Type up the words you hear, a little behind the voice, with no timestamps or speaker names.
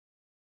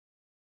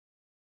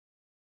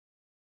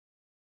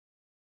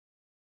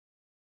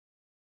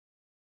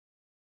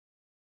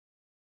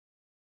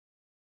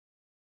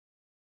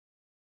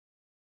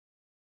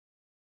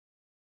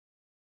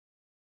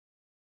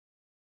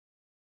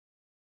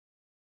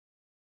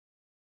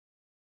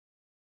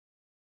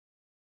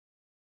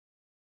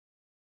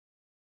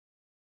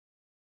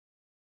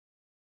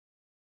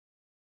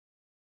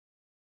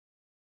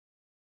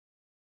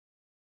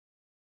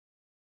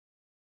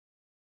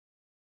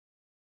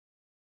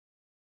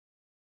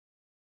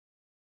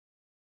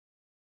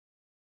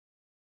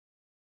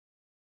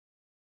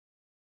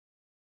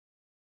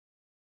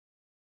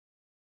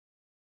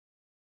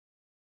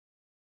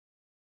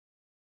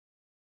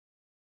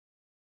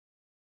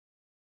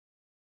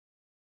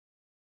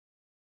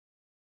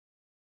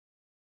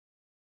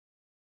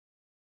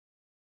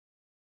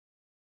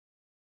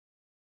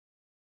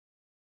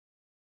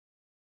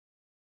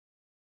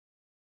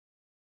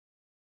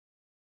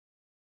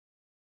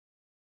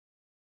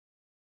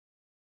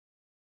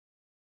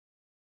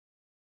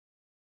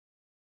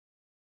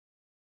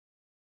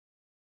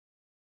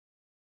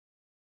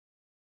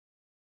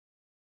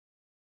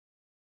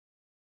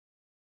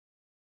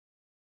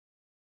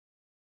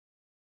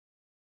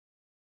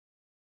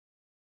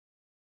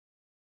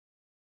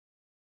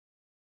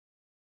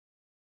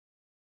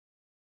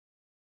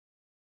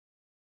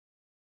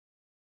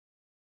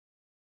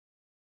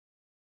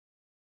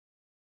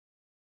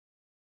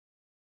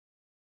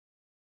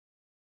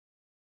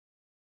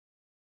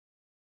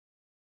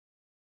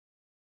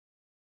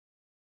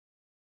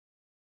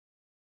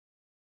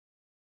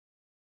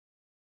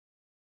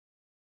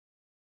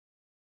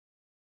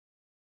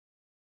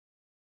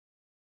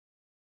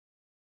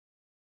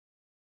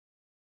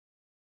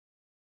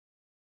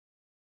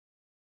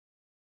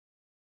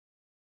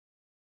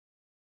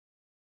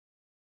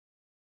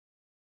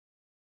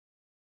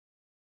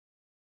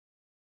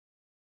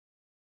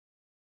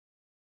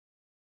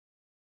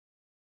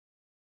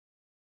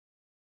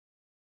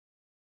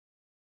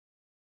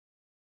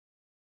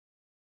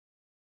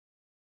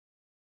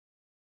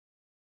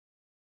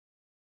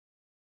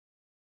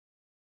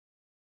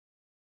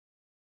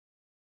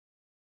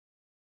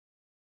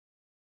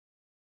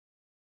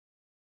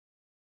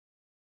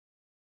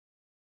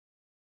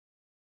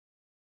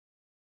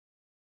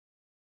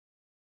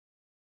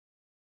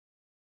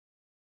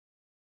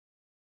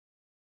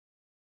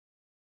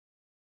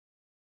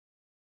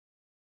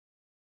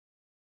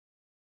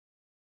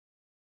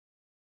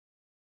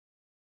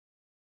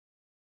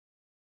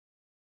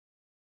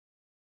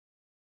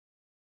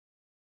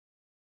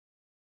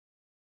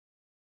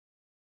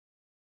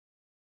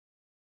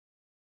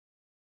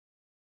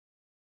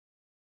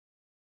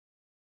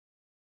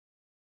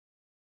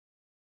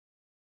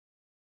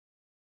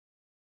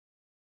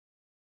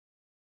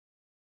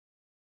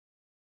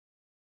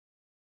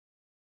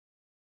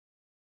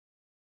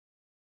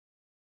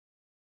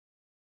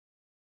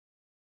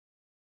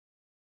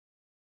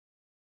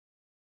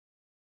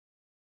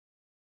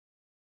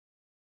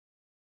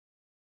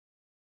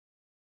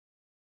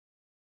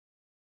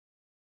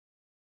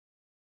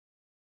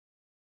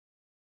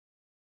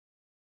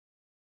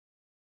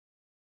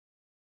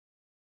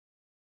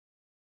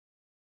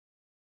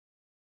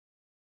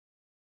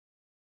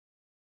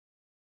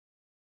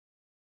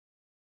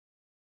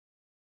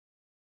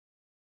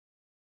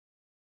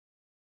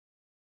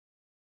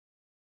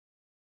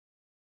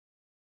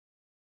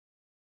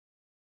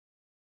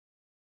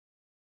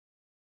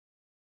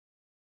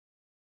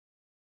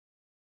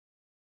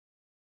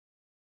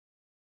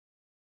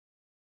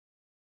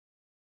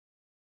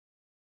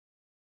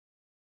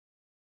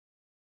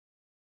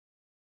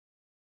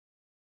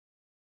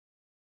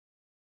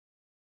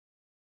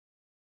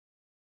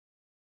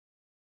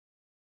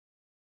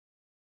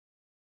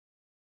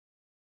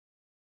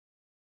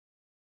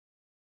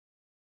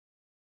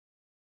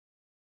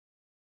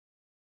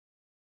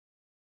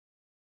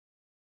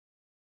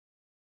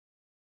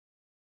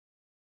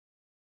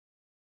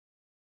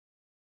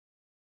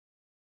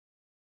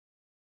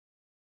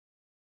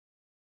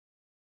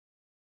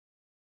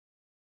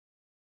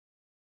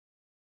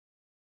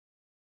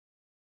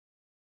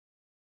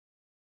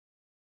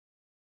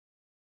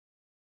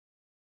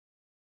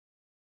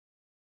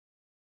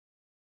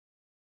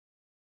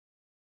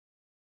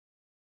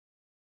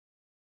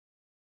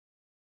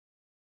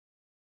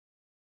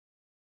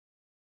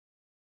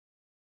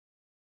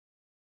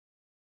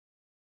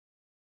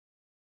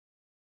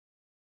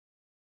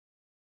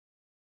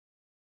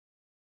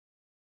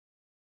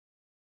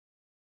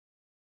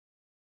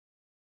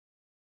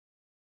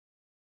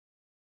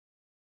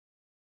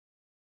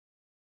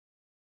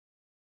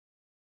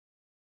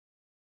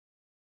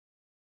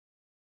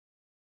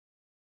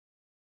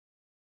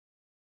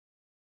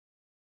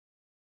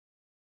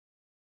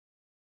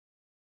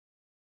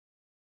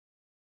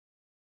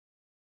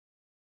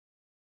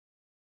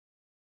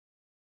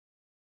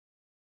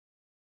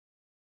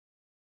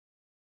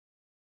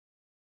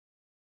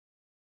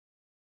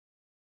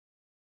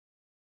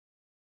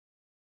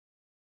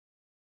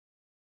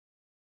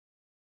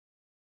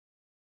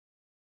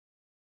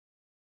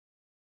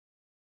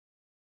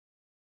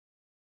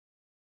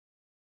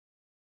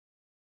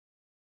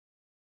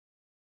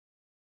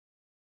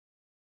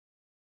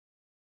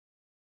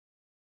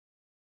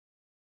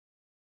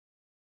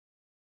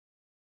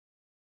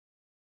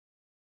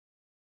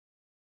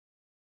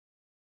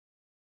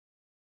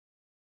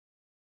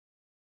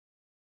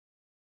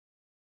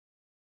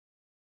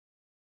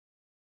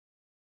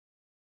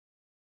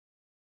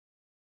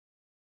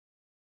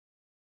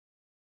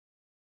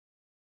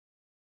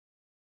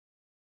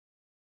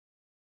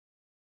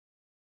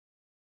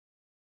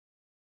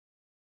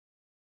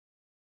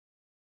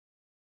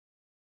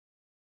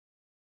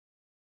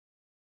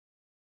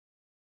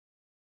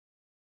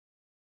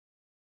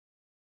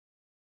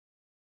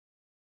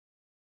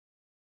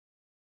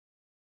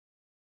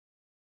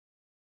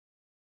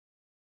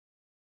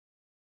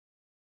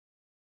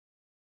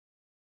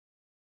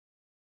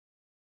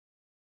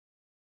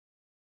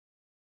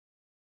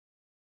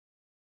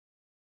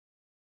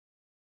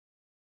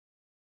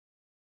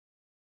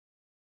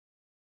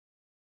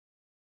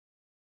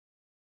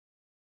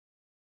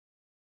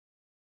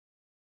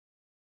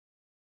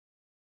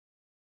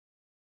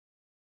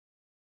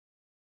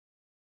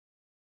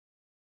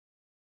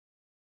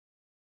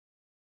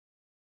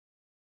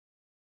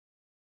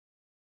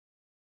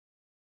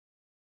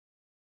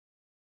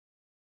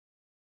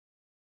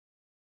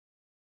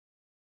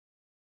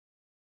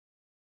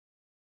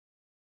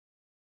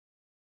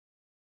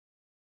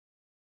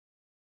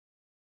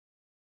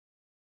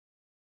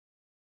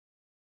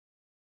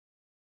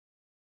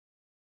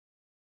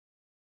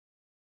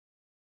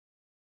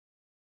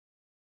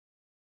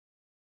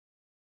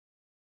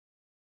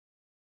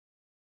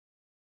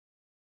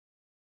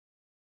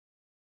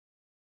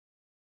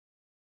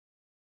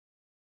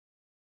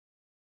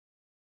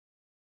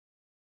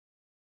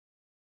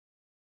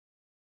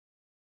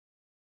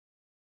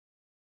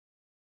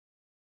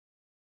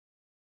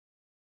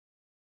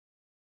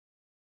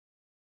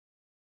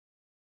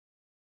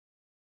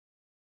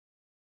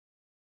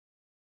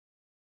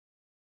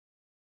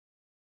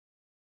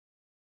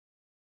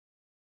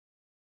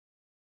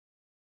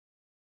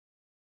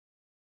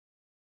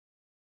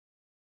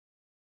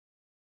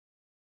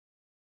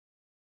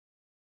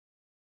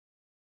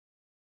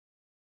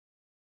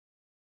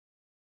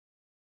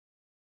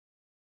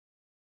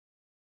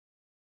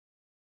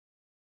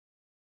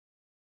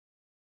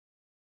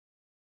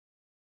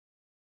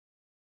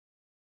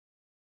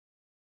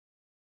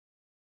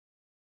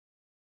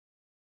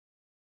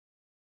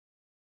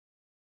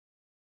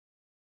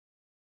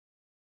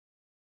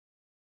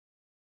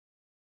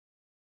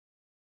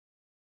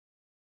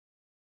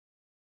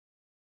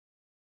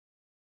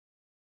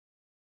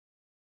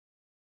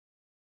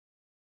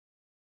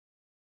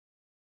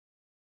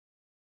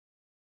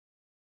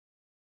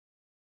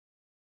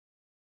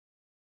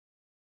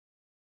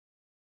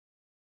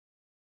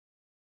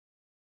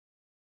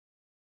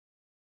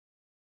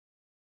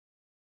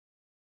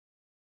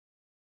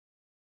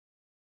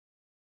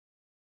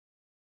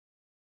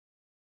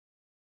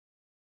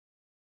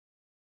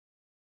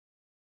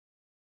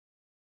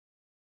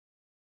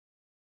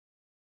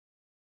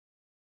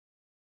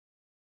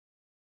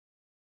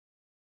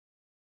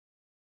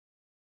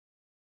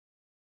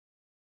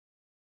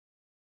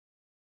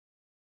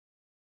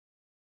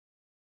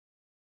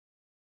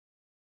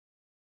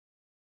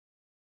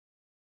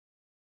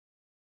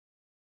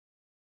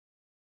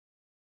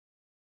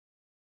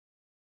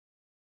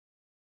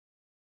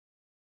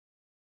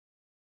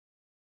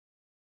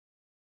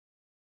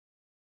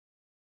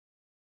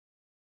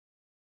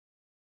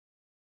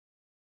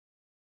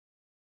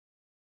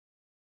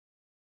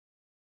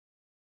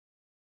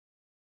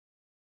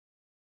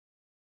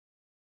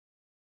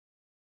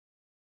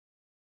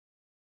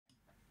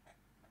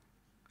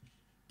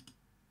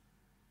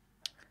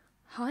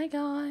Hi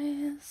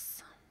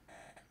guys.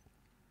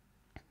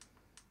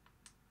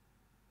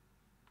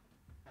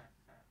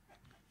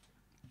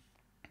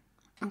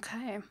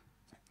 Okay.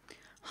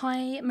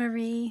 Hi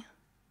Marie.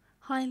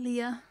 Hi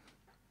Leah.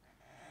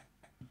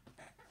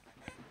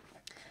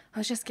 I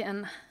was just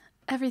getting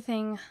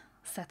everything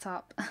set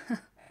up.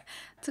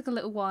 Took a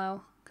little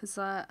while because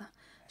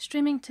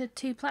streaming to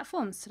 2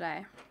 platforms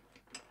today.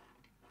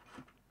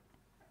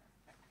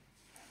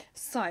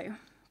 So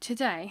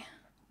today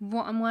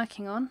what I'm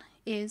working on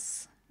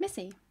is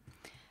Missy,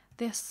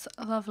 this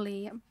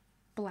lovely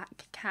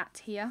black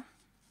cat here.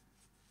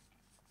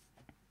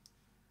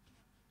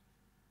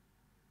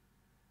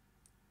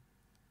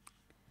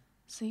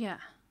 So yeah,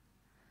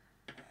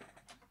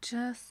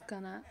 just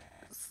gonna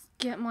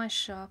get my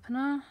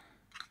sharpener and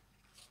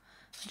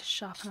just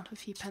sharpen up a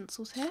few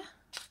pencils here.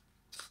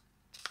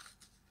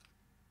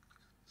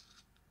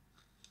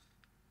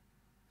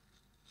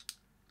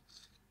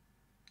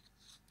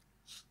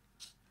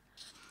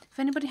 If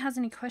anybody has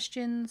any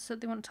questions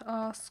that they want to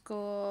ask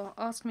or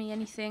ask me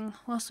anything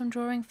whilst I'm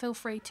drawing, feel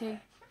free to.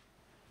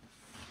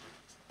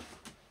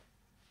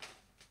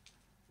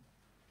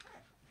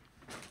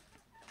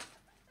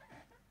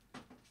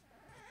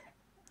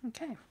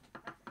 Okay,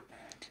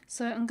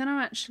 so I'm going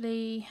to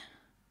actually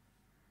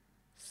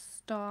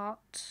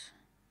start,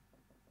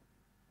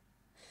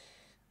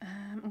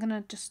 I'm going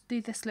to just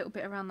do this little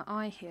bit around the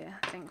eye here,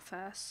 I think,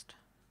 first.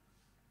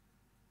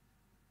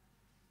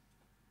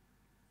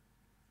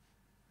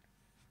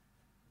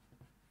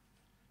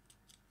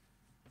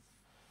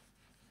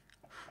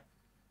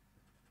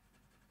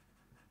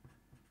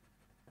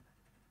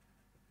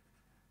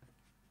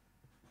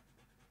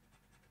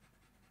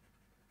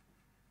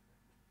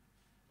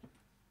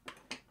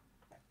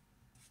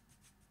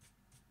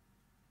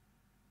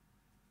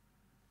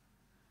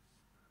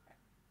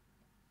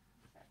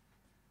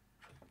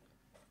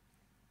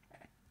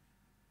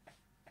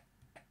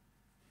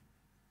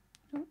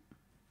 Oh,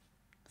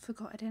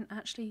 forgot I didn't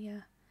actually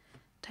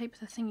tape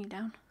the thingy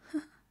down.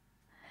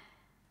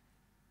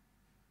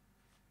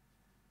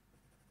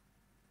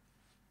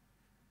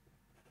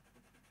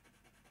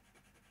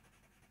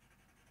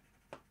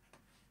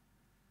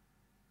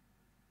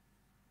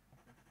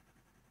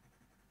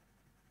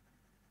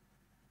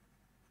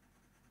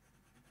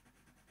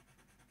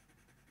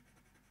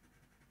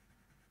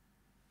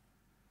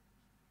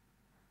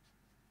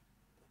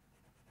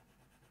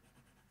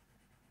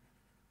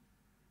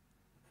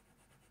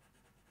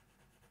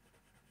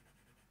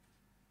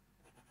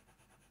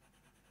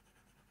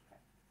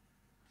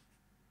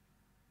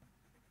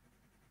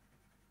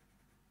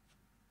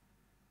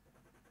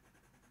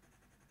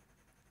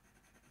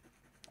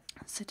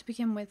 So to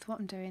begin with, what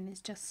I'm doing is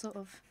just sort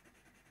of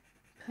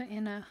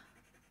putting a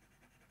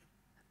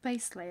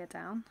base layer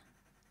down,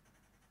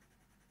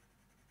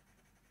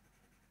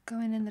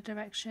 going in the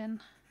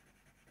direction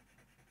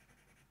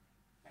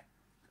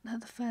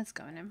that the fur's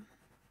going in.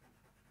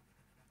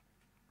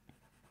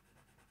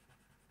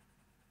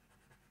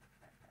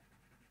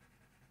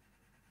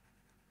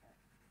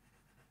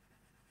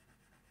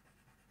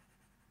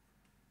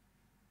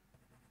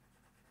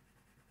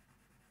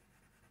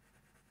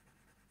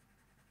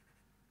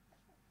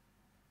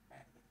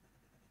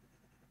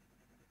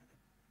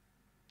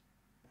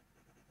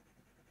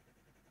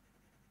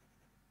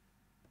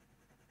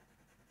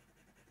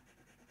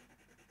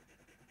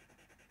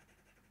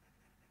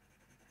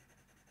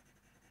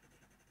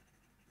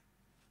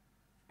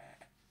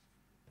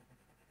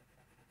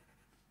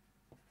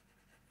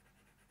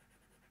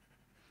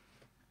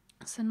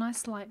 So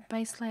nice light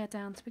base layer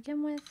down to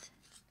begin with.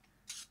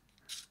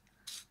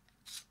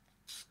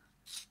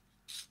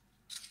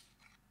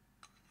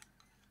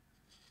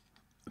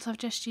 So I've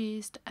just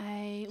used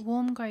a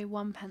warm grey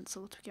 1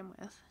 pencil to begin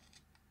with.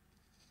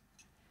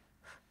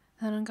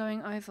 Then I'm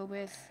going over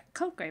with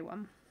cold grey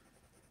 1.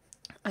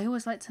 I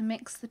always like to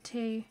mix the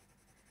two.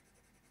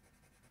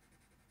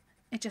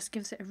 It just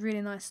gives it a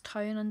really nice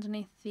tone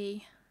underneath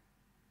the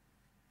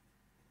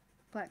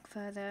black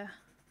fur there.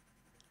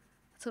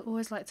 So I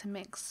always like to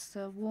mix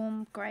the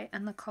warm grey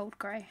and the cold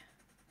grey.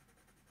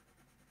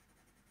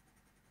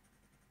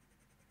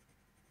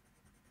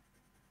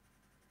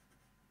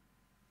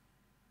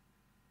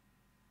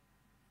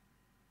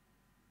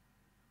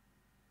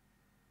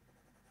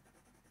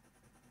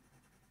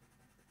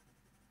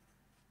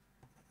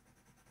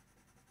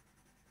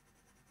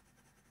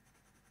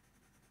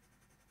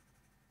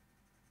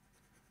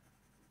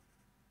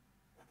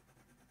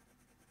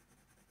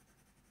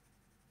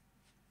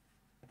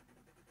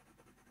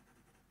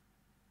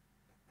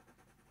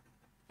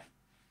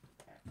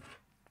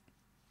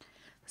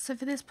 So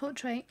for this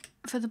portrait,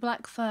 for the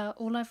black fur,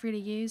 all I've really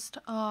used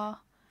are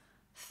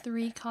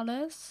 3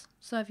 colours.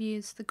 So I've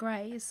used the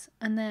greys,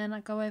 and then I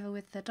go over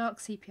with the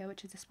dark sepia,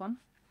 which is this one.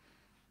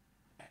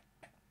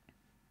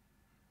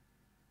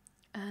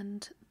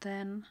 And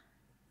then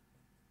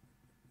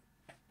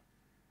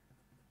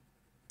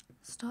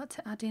start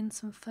to add in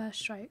some fur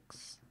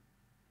strokes.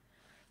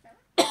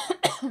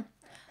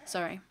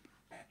 Sorry.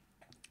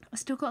 I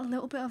still got a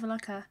little bit of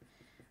like a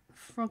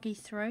froggy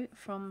throat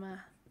from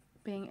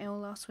being ill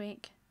last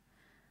week,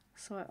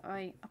 so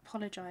I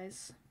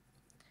apologise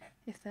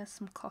if there's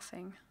some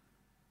coughing.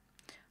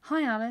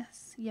 Hi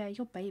Alice, yeah,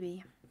 your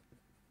baby.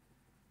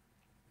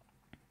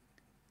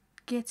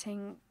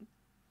 Getting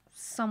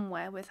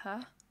somewhere with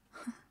her,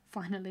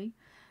 finally.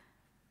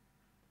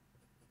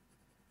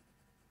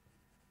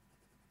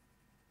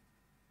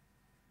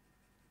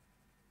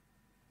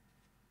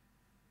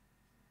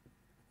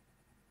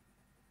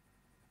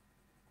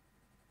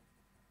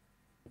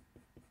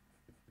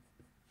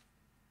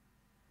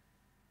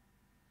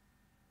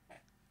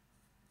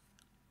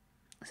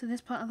 So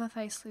this part of her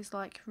face is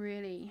like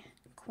really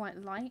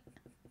quite light.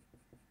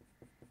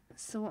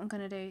 So what I'm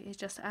going to do is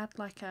just add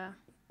like a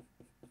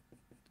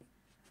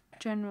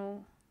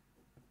general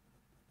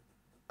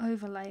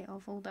overlay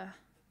of all the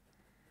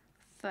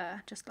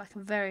fur, just like a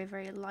very,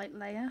 very light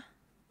layer.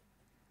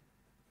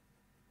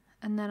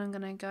 And then I'm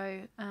going to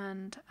go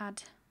and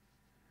add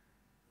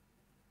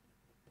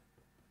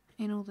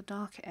in all the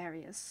darker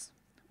areas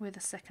with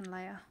a second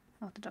layer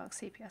of the dark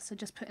sepia. So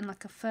just putting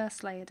like a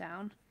first layer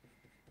down,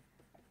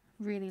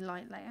 really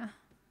light layer.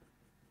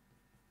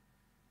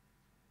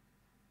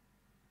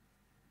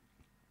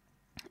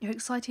 You're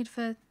excited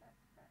for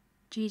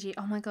Gigi?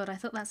 Oh my god, I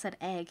thought that said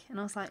egg. And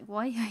I was like,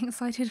 why are you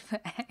excited for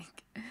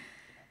egg?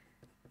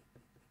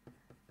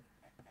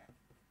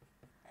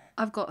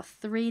 I've got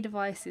 3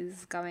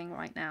 devices going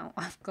right now.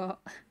 I've got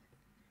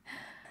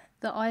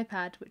the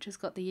iPad, which has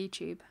got the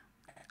YouTube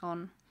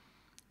on.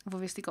 I've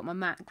obviously got my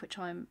Mac, which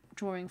I'm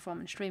drawing from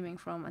and streaming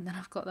from. And then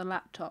I've got the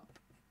laptop,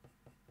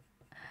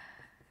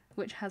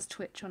 which has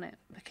Twitch on it,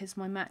 because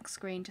my Mac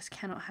screen just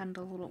cannot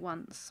handle all at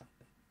once.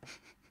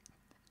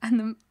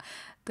 And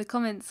the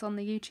comments on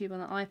the YouTube on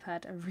the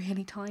iPad are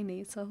really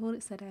tiny, so I thought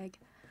it said egg.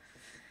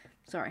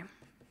 Sorry.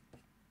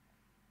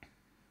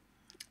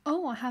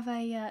 Oh, I have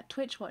a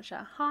Twitch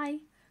watcher. Hi,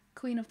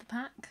 Queen of the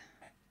Pack.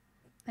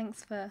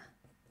 Thanks for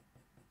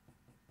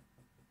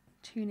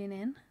tuning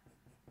in.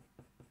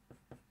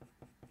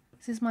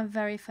 This is my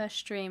very first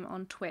stream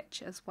on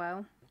Twitch as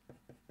well.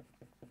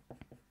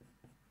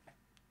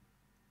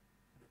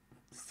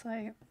 So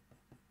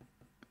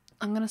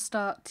I'm going to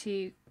start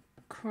to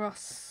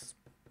cross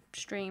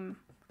stream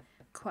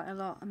quite a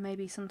lot, and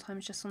maybe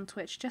sometimes just on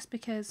Twitch, just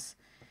because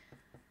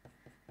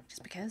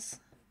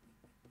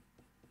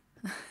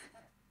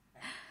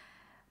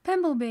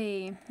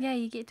Pembleby, yeah,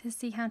 you get to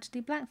see how to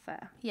do black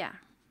fur. Yeah,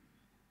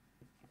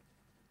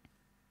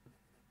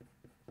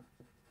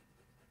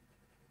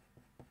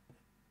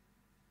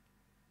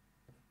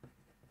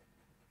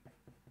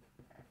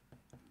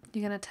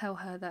 you're gonna tell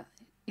her that.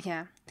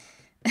 Yeah.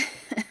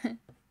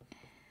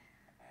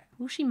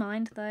 Will she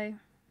mind though?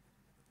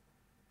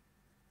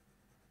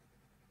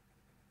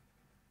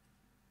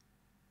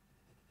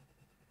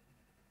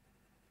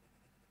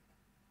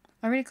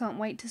 I really can't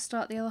wait to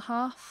start the other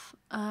half.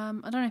 I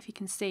don't know if you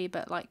can see,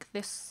 but like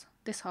this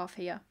half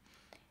here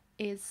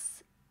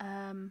is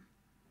a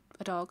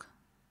dog,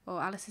 or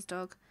Alice's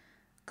dog,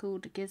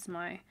 called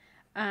Gizmo,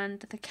 and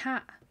the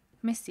cat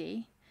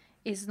Missy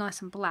is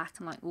nice and black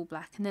and like all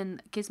black, and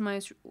then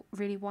Gizmo's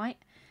really white,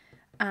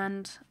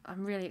 and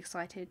I'm really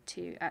excited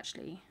to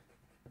actually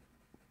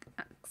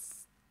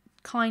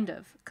kind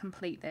of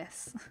complete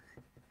this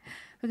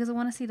because I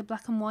want to see the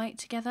black and white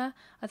together.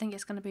 I think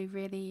it's going to be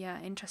really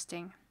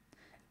interesting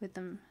with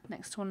them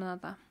next to one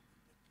another.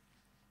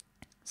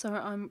 So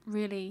I'm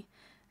really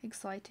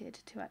excited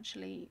to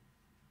actually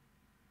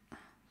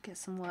get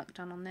some work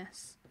done on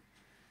this.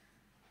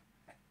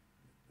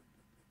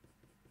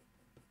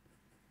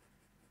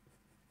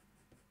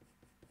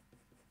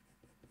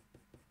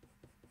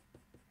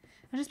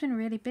 I've just been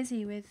really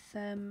busy with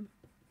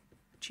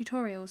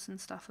tutorials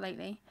and stuff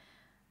lately,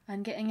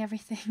 and getting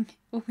everything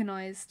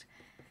organised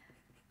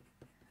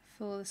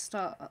for the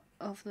start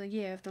of the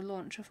year, of the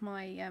launch of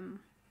my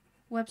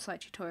website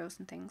tutorials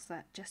and things.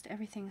 That just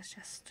everything is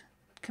just,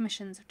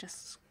 commissions have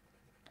just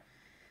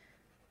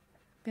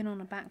been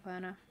on a back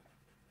burner,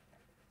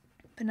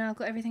 but now I've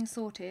got everything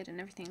sorted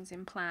and everything's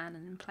in plan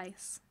and in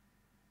place.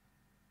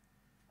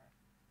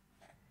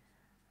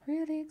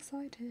 Really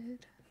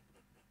excited.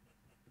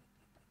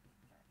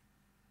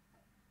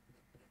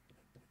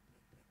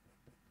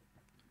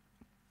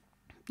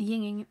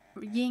 Yin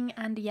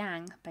and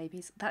yang,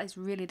 babies. That is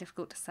really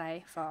difficult to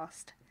say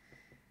fast.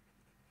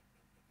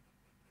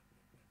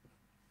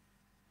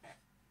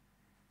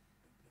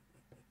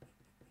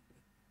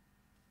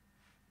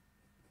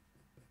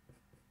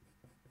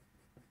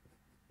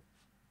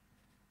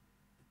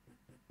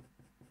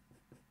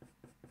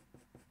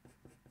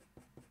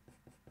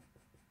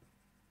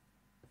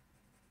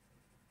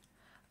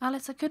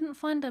 Alice, I couldn't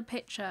find a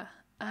picture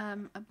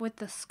with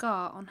the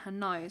scar on her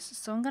nose,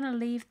 so I'm going to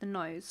leave the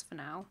nose for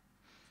now.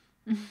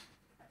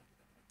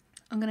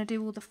 I'm going to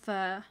do all the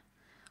fur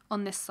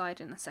on this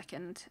side in a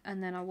second,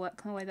 and then I'll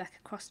work my way back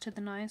across to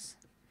the nose.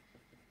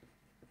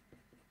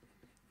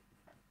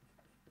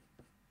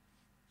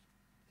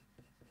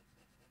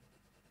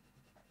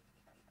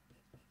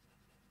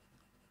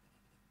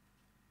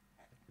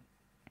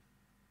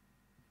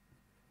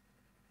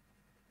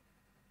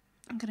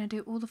 going to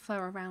do all the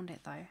fur around it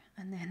though,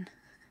 and then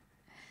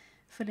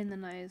fill in the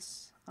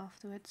nose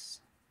afterwards.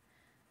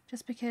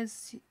 Just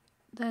because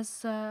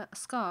there's a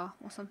scar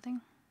or something.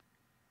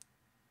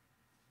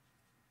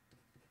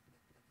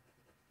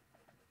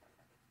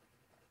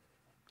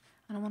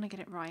 And I want to get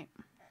it right.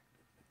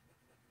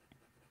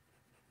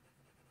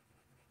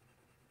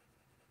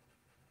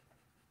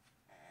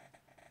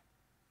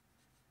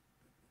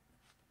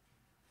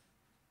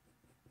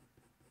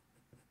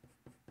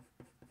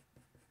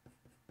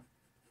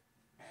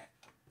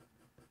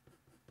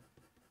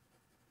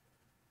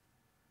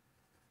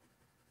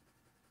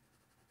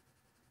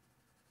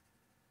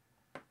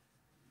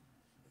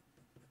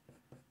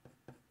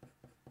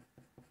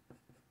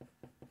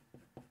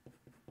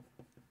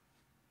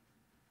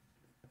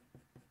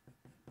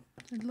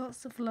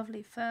 Lots of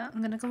lovely fur. I'm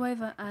going to go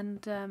over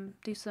and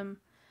do some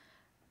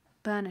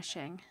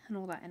burnishing and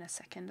all that in a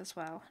second as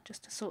well,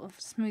 just to sort of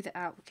smooth it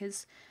out,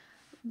 because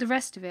the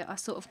rest of it I've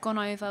sort of gone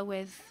over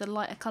with the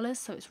lighter colours,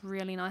 so it's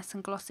really nice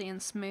and glossy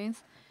and smooth,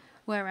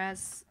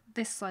 whereas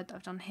this side that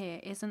I've done here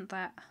isn't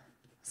that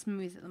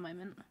smooth at the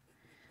moment,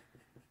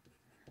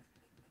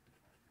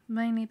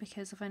 mainly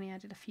because I've only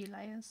added a few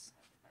layers.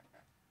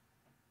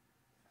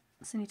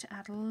 So I need to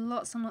add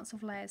lots and lots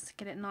of layers to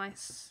get it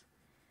nice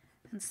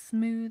and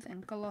smooth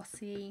and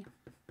glossy.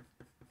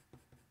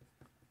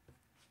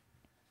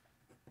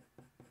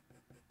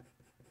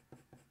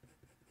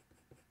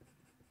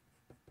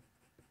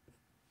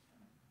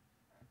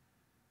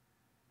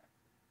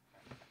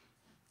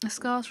 The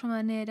scars from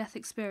her near-death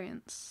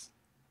experience,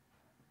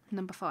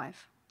 number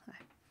 5.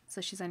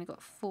 So she's only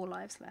got 4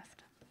 lives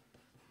left.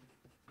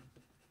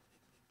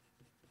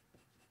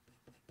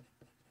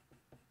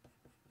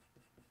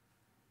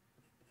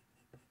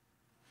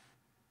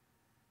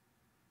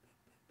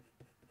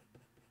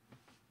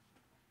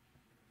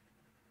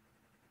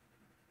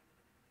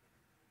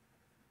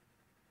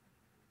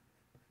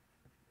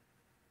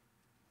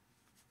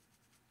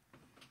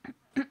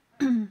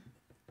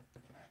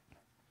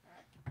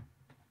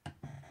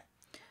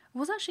 I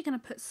was actually going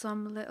to put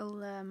some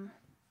little,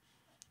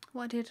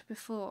 what I did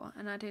before,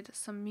 and I did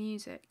some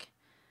music,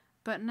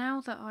 but now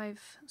that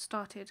I've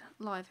started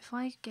live, if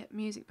I get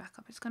music back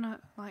up, it's going to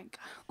like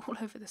all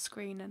over the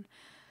screen, and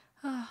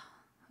I'm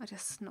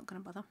just not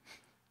going to bother.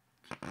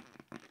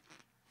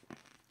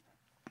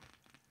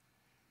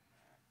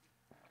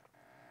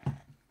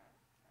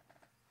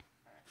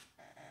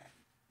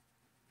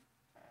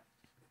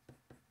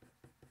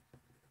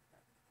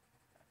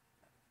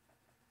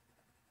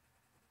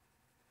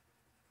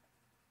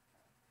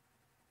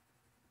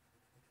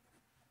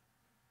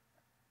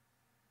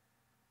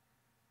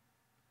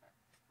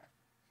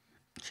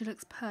 She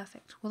looks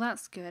perfect. Well,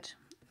 that's good.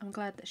 I'm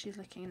glad that she's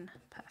looking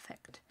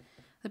perfect.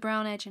 The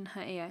brown edge in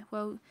her ear.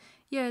 Well,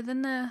 yeah,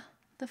 then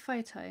the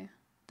photo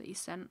that you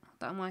sent,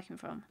 that I'm working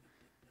from,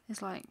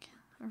 is like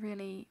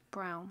really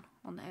brown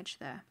on the edge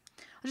there.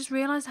 I just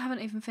realised I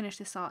haven't even finished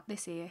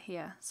this ear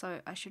here,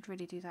 so I should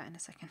really do that in a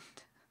second.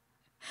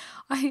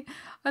 I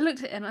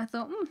looked at it and I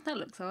thought, that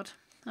looks odd.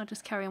 I'll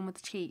just carry on with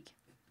the cheek.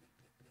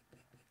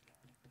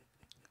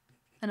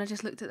 And I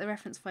just looked at the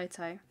reference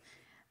photo.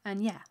 And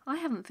yeah, I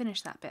haven't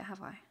finished that bit,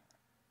 have I?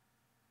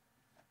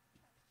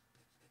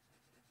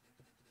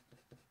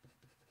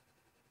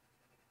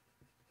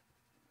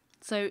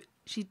 So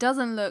she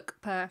doesn't look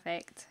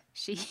perfect.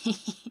 She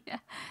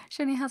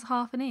only has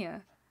half an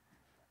ear.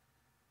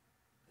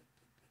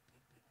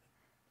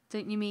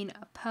 Don't you mean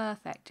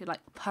perfect? You're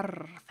like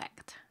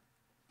perfect.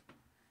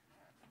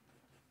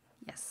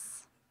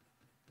 Yes.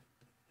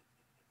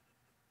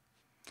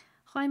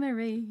 Hi,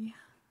 Marie.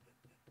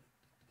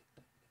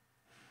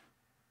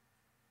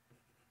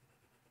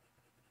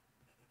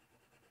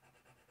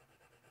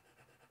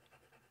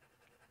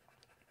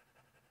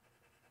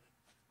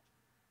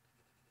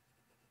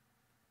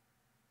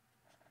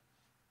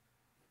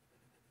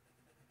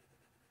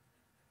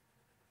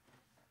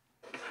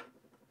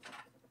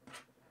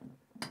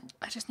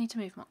 I just need to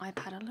move my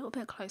iPad a little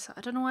bit closer.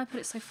 I don't know why I put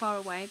it so far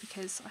away,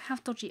 because I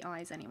have dodgy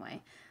eyes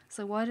anyway.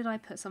 So why did I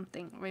put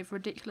something with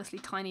ridiculously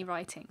tiny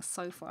writing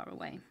so far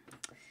away?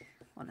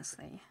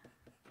 Honestly.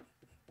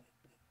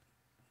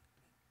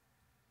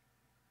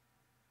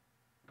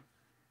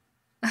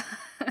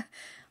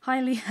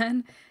 Hi,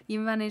 Leanne. You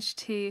managed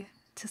to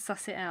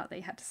suss it out that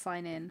you had to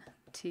sign in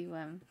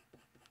to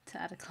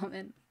add a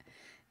comment.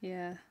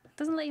 Yeah, it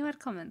doesn't let you add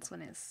comments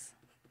when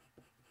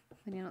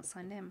you're not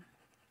signed in.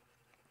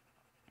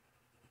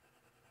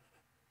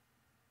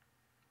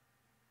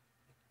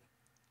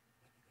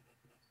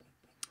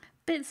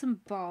 Bits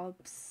and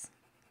bobs.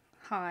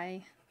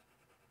 Hi.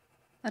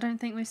 I don't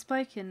think we've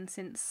spoken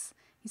since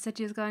you said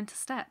you was going to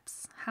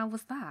Steps. How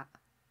was that?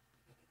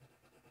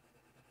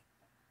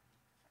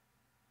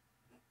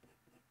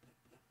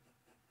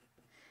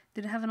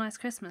 Did I have a nice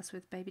Christmas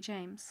with baby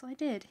James? I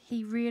did.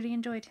 He really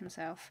enjoyed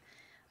himself.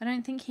 I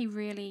don't think he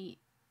really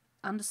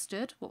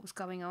understood what was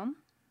going on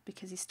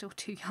because he's still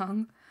too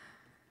young.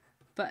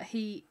 But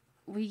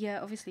we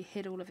obviously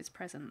hid all of his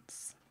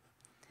presents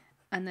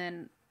and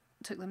then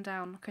took them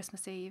down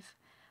Christmas Eve.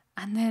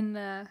 And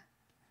then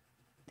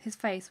His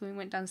face when we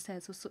went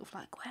downstairs was sort of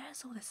like,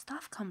 where's all this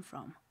stuff come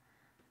from?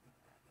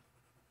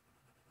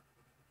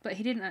 But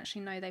he didn't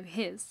actually know they were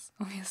his,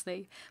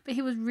 obviously. But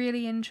he was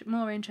really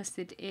more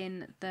interested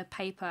in the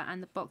paper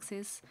and the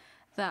boxes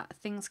that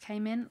things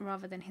came in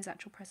rather than his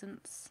actual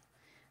presents.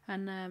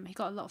 And he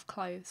got a lot of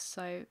clothes,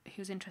 so he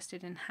was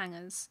interested in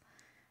hangers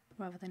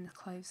rather than the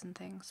clothes and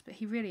things. But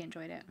he really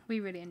enjoyed it.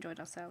 We really enjoyed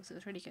ourselves. It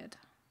was really good.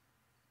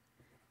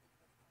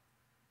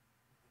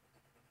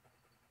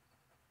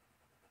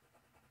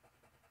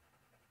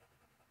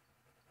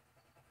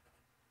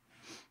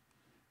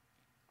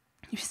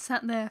 You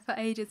sat there for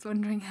ages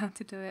wondering how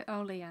to do it.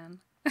 Oh, Leanne.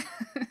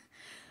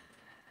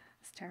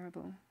 It's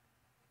terrible.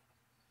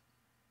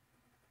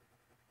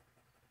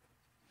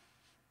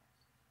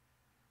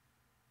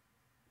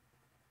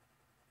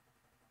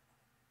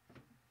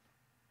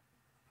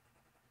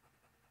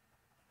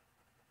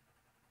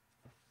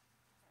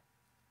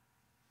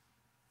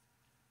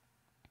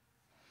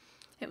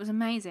 It was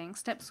amazing.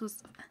 Steps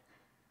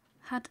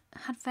had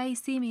Faye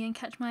see me and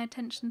catch my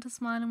attention to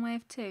smile and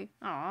wave too.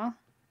 Aww.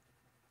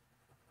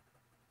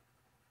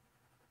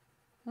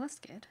 Well, that's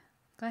good.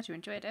 Glad you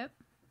enjoyed it.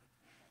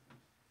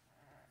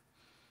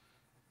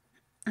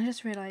 I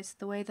just realised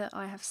the way that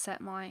I have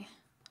set my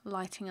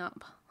lighting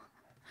up.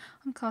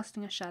 I'm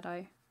casting a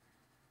shadow.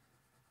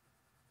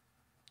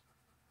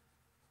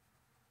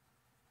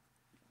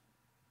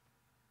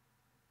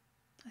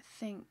 I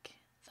think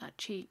that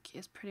cheek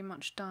is pretty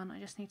much done. I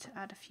just need to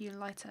add a few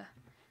lighter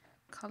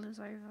colours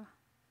over.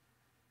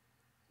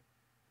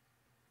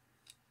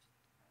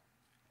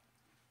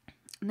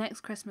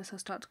 Next Christmas he'll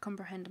start to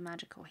comprehend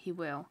magical. He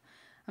will.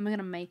 And we're going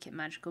to make it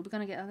magical. We're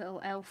going to get a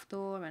little elf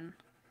door and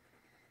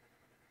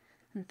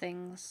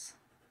things.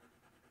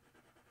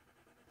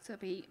 So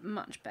it'll be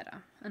much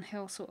better. And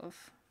he'll sort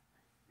of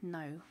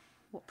know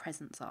what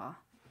presents are.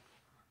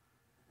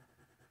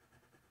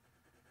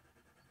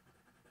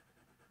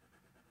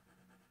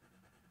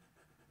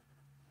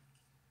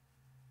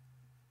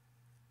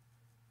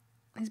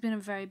 He's been a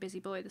very busy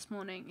boy this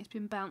morning. He's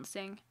been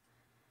bouncing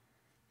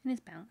in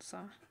his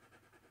bouncer.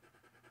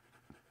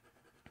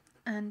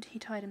 And he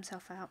tired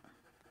himself out,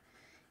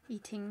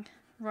 eating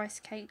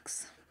rice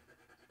cakes.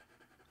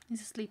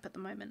 He's asleep at the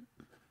moment.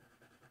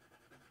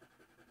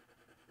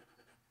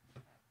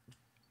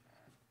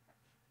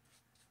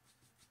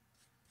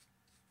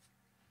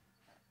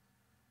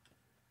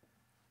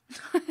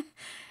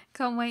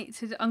 Can't wait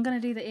to... I'm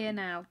going to do the ear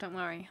now, don't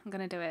worry. I'm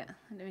going to do it.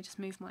 Let me just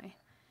move my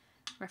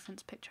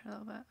reference picture a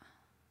little bit.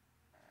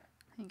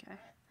 There you go.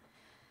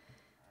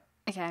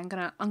 Okay, I'm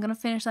gonna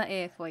finish that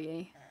ear for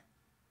you.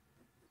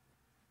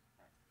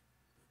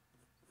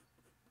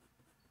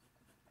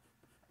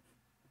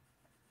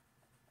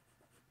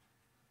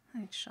 I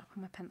need to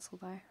sharpen my pencil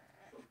though.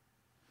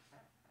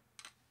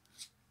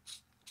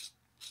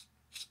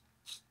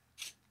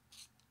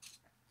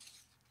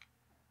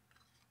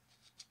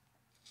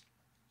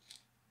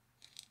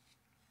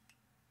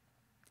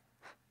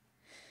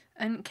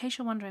 And in case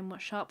you're wondering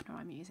what sharpener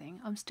I'm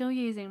using, I'm still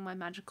using my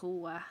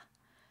magical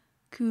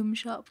comb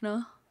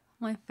sharpener,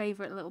 my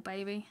favourite little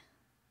baby.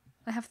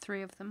 I have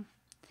 3 of them.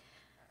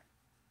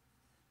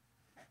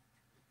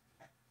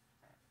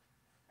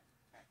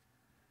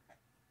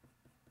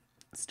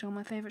 Still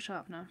my favourite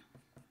sharpener.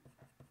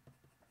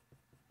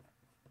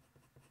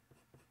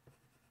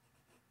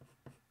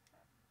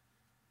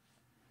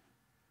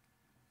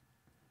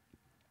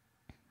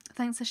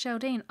 Thanks to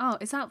Sheldine. Oh,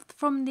 is that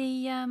from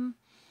the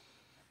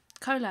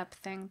collab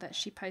thing that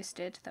she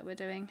posted that we're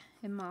doing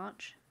in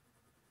March?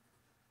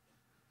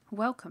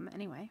 Welcome,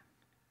 anyway.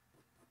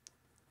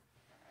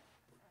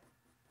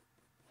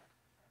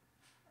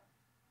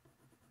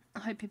 I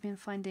hope you've been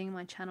finding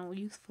my channel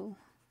useful.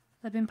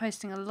 I've been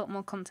posting a lot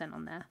more content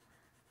on there.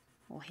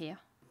 Or here.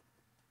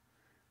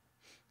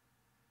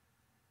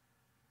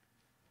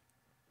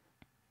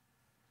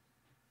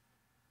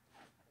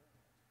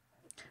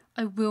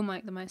 I will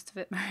make the most of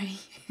it, Mary.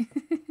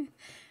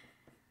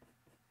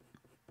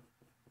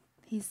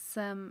 He's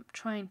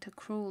trying to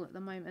crawl at the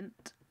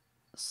moment,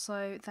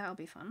 so that'll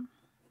be fun.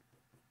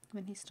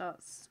 When he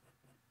starts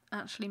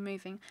actually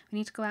moving. We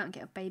need to go out and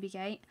get a baby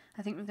gate.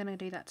 I think we're going to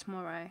do that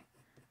tomorrow.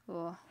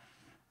 Or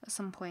at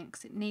some point,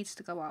 because it needs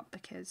to go up,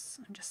 because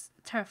I'm just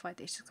terrified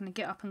that he's just going to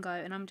get up and go,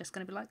 and I'm just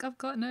going to be like, I've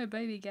got no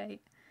baby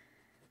gate.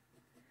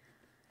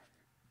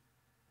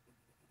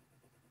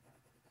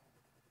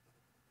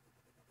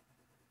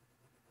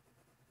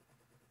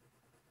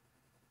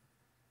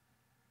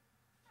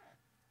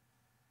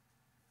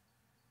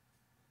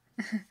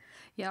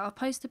 Yeah, I'll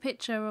post a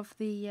picture of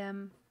the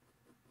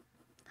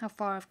how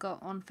far I've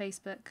got on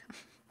Facebook,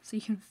 so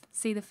you can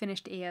see the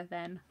finished ear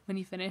then, when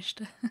you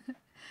finished.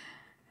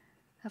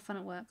 Have fun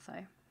at work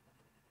though.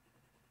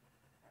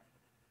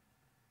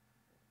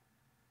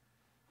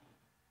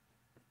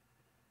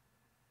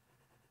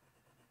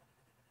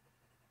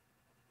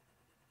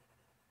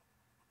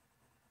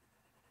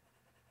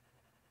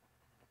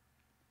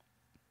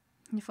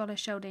 You follow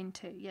Sheldine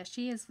too. Yeah,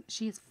 she is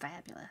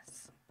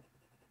fabulous.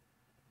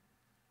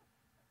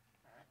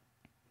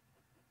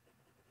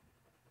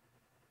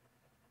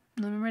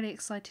 And I'm really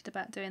excited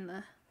about doing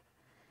the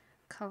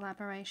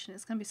collaboration.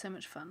 It's going to be so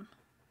much fun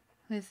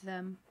with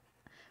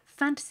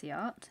fantasy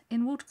art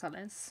in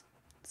watercolours.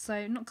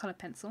 So not colour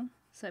pencil,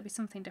 so it'll be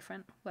something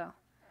different. Well,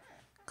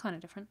 kind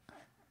of different.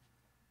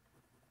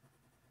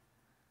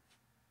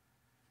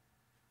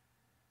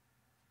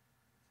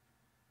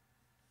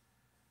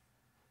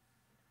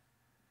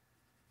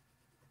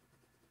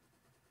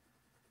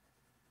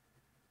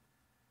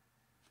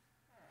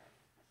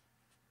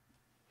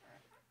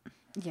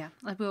 Yeah,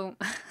 I will.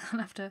 I'll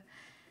have to.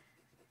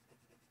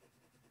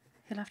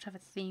 He'll have to have a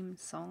theme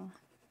song.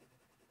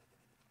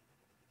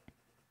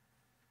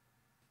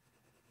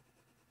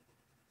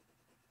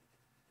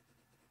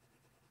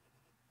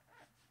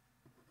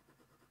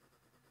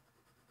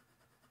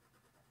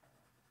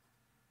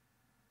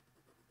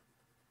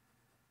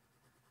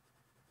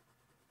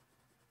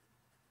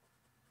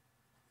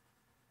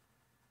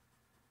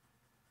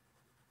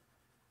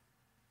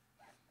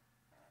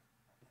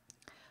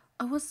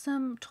 I was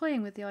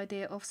toying with the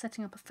idea of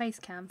setting up a face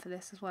cam for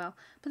this as well,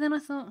 but then I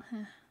thought,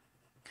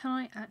 can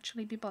I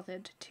actually be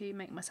bothered to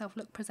make myself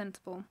look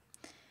presentable?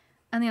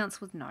 And the answer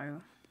was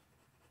no.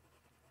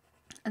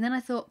 And then I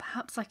thought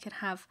perhaps I could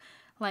have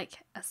like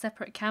a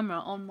separate camera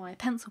on my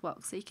pencil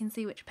box so you can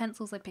see which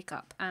pencils I pick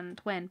up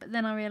and when, but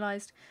then I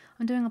realised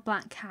I'm doing a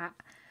black cat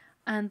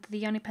and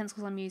the only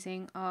pencils I'm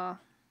using are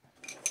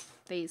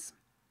these.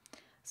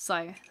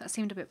 So that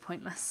seemed a bit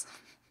pointless.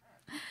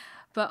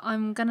 But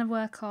I'm going to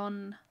work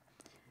on...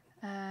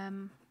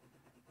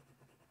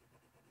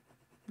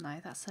 no,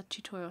 that's a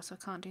tutorial, so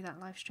I can't do that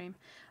live stream.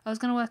 I was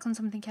going to work on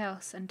something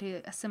else and do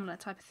a similar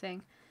type of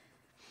thing.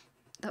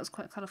 That was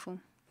quite colourful.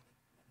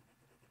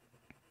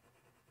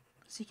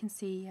 So you can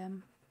see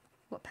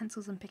what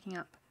pencils I'm picking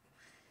up.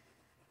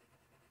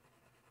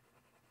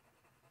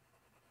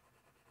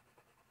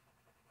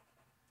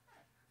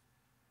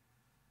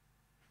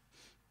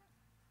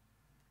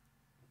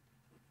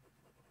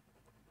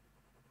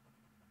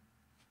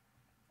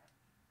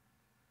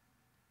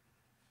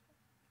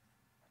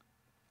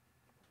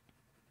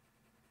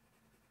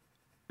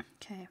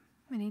 Okay,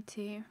 we need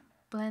to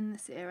blend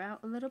this ear out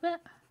a little bit.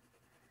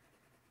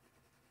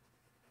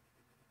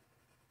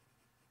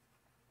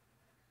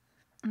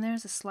 And there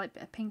is a slight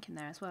bit of pink in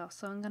there as well,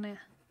 so I'm gonna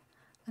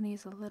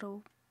use a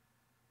little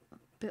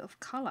bit of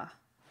colour.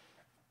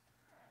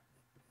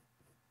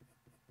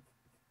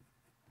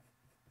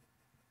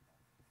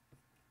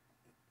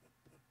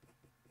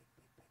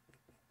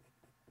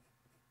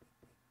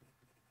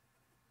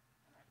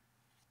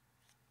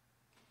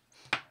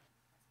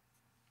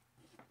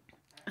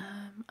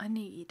 I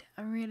need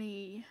a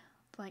really,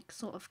 like,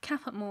 sort of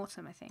cap at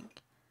mortem, I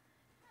think.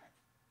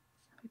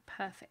 That'd be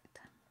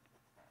perfect.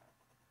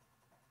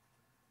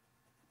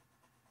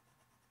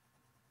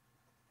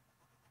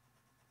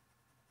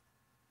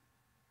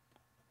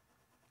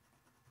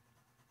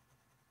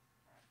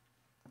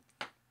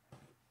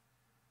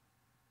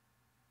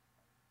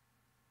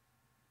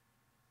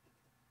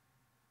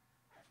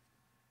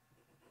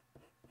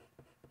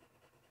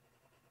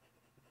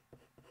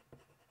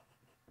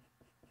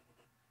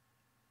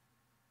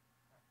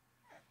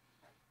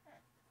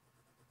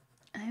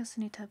 I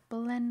also need to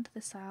blend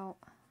this out.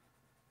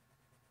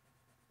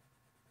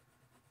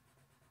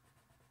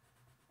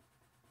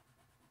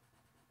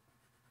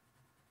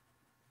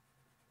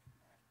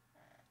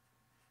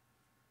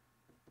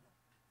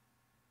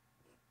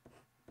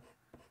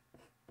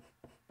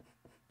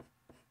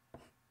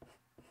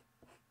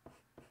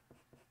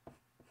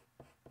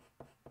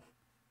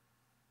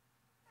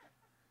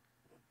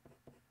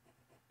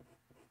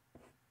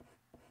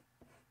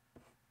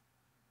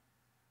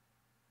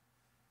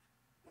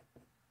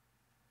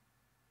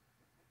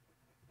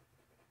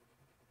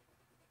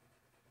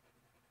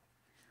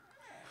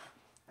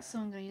 So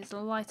I'm going to use a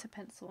lighter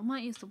pencil. I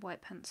might use the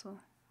white pencil.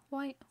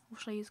 White, or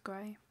should I use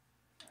grey?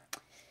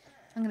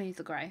 I'm going to use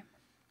the grey.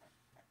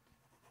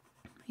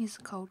 Use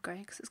the cold grey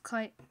because it's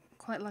quite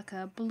like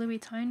a bluey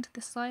tone to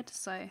this side,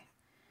 so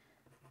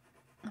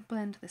I'll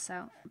blend this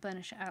out,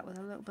 burnish it out with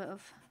a little bit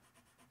of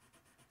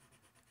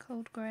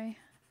cold grey.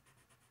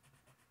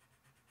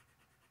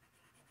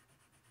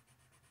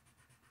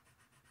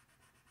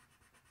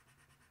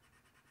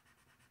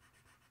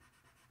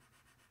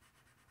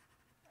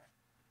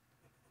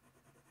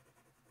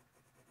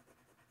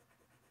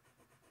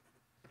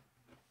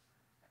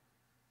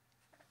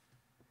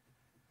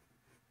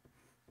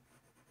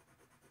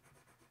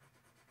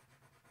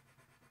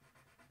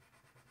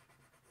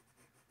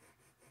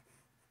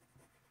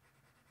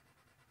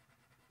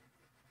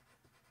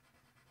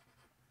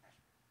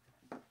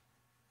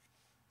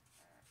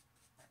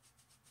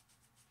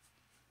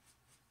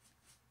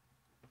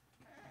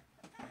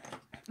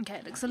 Okay,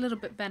 it looks a little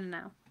bit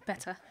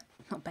better.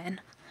 Not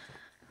Ben.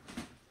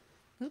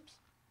 Oops.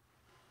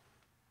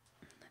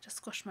 I just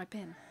squashed my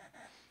bin.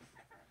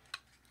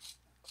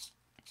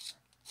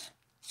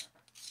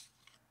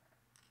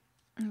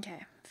 Okay,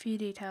 a few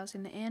details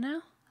in the ear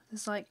now.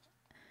 There's like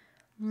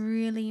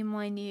really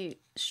minute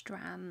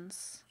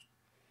strands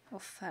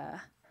of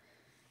fur,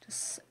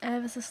 just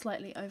ever so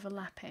slightly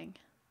overlapping.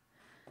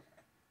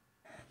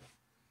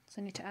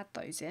 So I need to add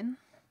those in.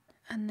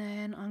 And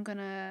then I'm going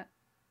to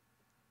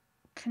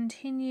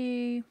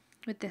continue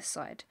with this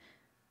side.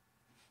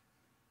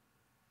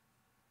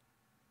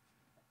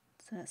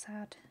 So let's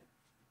add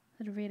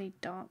the really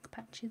dark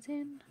patches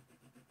in.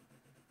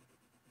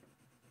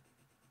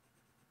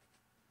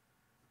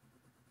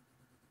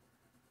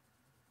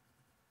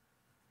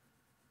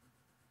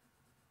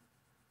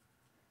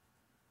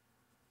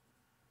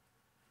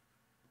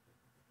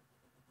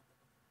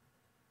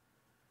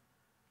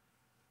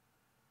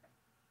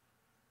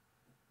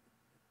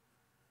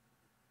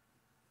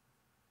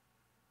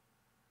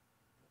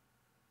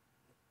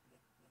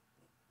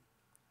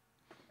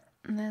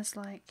 And there's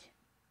like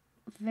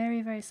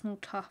very, very small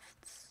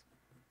tufts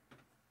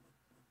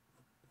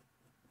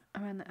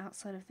around the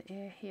outside of the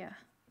ear here.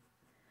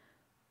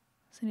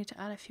 So I need to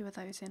add a few of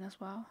those in as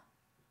well.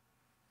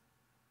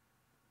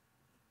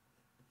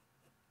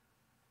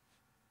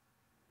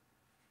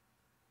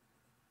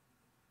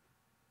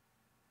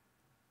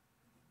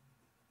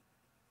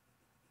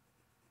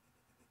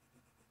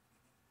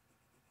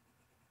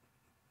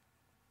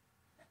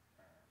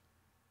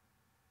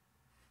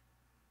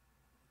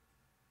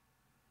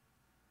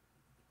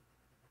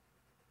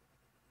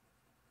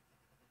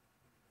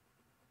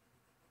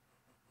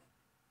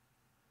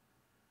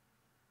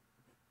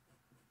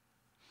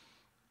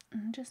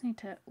 And just need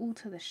to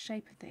alter the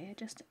shape of the ear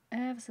just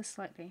ever so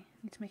slightly.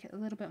 Need to make it a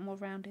little bit more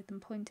rounded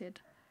than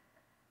pointed.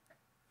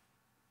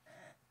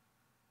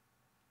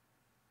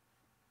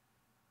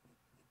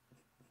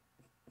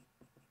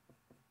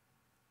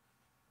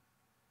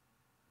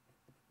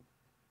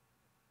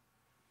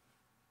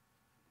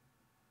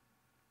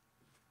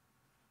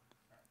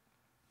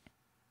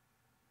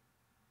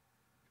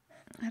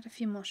 Add a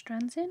few more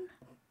strands in.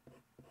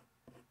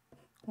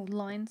 Or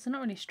lines. They're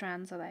not really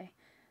strands, are they?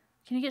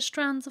 Can you get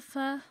strands of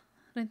fur?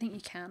 I don't think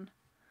you can.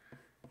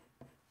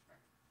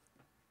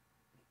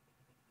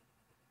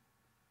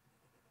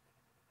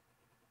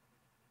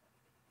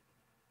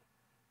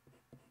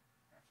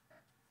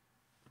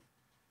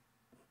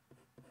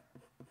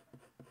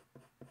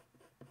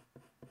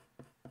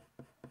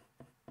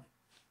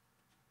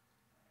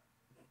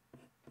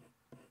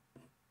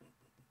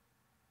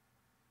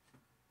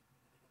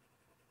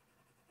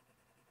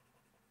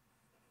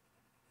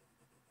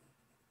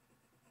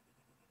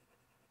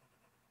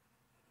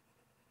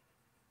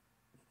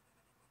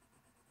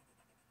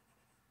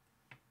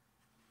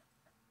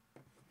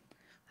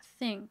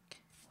 I think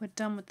we're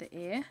done with the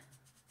ear.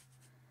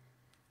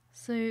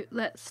 So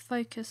let's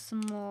focus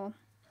some more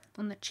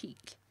on the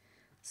cheek.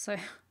 So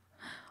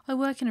I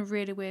work in a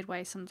really weird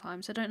way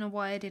sometimes. I don't know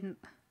why I didn't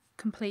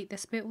complete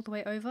this bit all the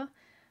way over.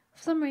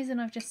 For some reason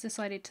I've just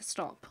decided to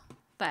stop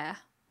there.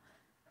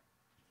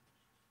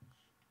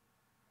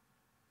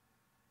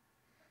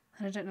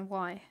 And I don't know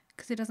why,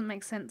 because it doesn't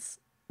make sense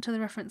to the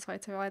reference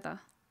photo either.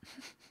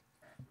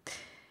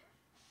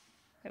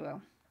 It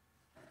will.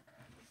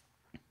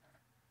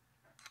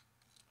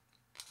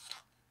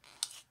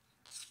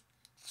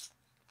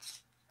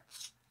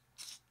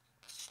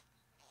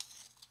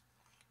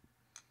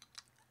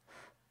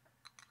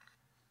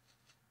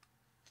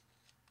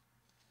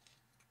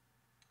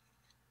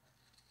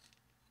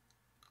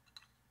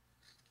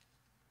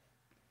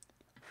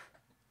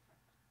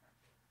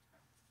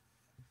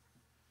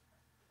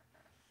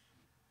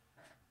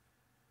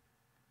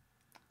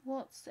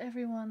 What's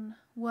everyone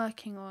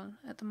working on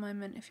at the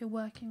moment, if you're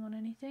working on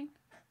anything?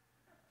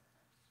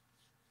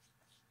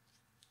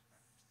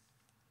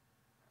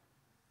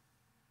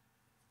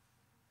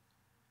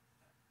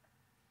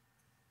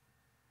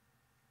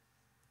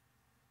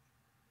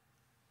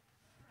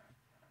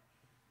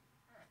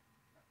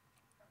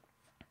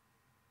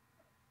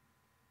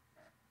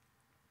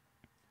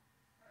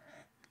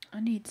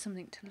 I need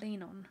something to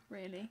lean on,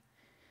 really.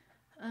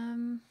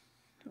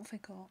 What have I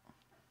got?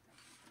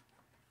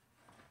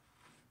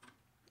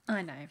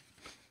 I know.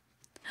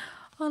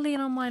 I'll lean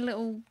on my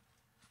little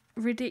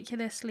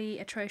ridiculously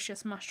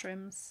atrocious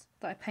mushrooms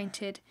that I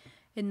painted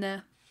in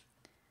the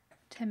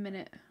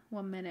 10-minute,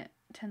 1-minute,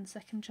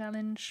 10-second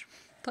challenge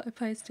that I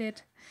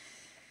posted.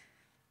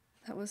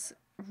 That was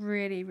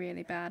really,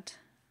 really bad.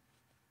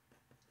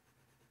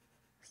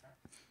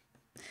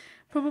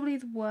 Probably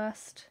the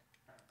worst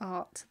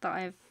art that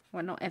I've,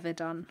 well, not ever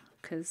done,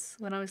 because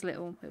when I was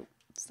little,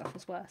 stuff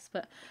was worse,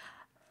 but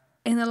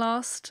in the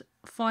last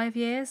 5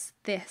 years,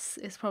 this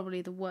is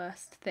probably the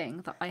worst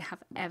thing that I have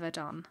ever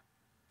done.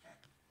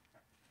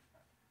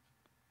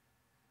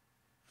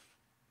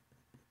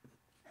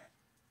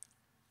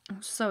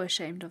 I'm so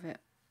ashamed of it.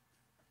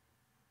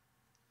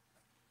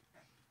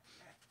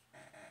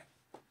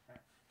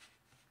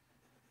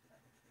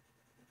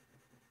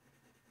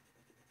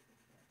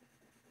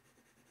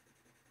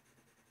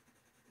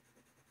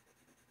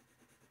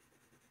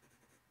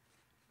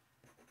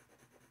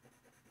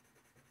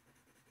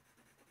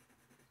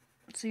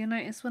 So you'll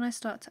notice when I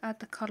start to add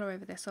the colour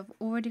over this, I've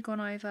already gone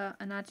over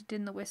and added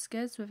in the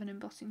whiskers with an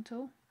embossing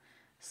tool.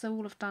 So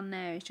all I've done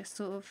there is just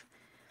sort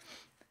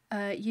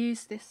of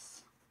use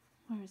this,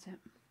 where is it?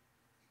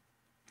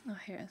 Oh,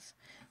 here it is.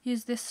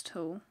 Use this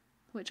tool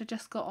which I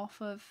just got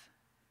off of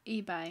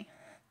eBay.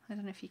 I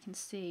don't know if you can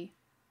see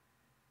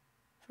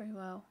very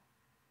well,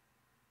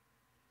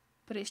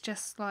 but it's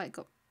just like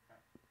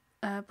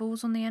got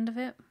balls on the end of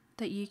it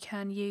that you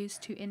can use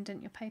to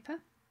indent your paper.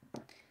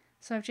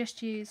 So I've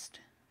just used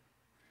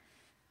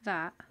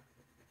that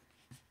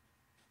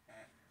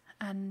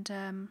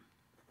and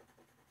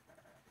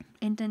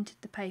indented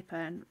the paper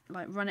and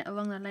like run it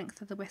along the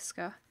length of the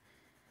whisker,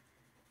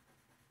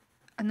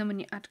 and then when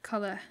you add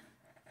colour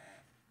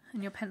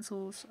and your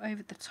pencils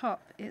over the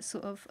top, it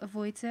sort of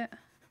avoids it.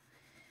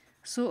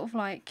 Sort of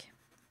like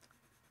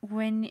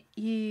when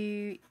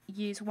you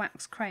use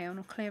wax crayon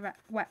or clear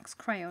wax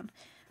crayon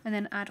and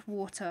then add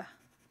water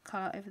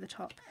colour over the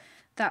top,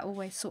 that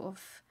always sort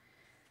of,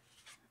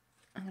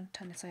 I'm going to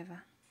turn this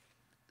over,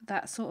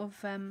 that sort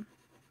of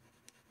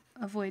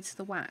avoids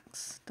the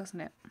wax, doesn't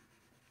it?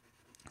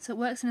 So it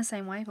works in the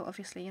same way, but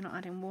obviously you're not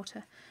adding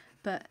water,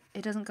 but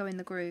it doesn't go in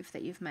the groove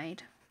that you've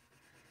made.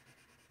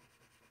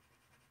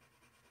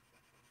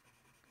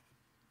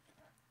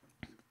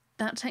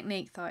 That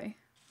technique though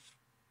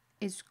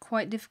is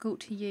quite difficult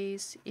to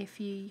use if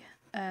you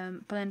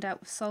blend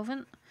out with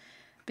solvent,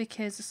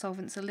 because the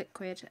solvent's a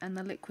liquid and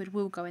the liquid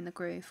will go in the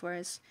groove,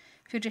 whereas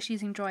if you're just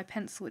using dry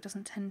pencil it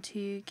doesn't tend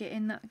to get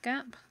in that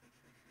gap.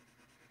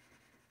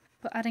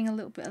 But adding a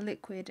little bit of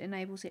liquid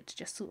enables it to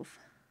just sort of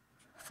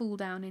fall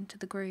down into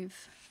the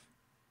groove.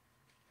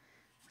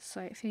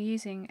 So if you're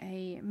using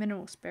a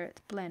mineral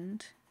spirit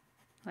blend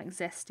like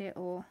Zest It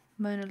or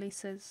Mona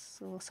Lisa's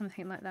or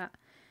something like that,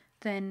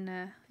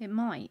 then it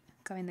might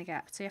go in the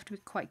gap, so you have to be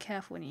quite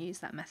careful when you use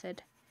that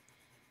method.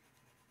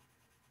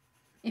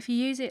 If you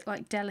use it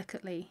like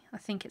delicately, I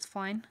think it's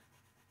fine.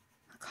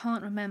 I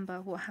can't remember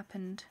what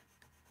happened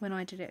when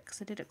I did it,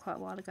 because I did it quite a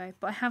while ago,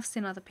 but I have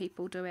seen other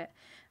people do it,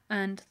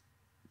 and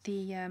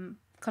the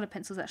colour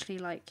pencil's actually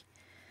like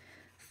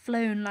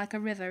flown like a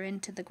river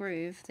into the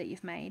groove that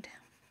you've made,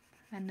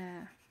 and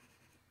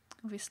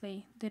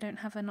obviously they don't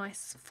have a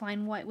nice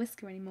fine white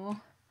whisker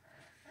anymore.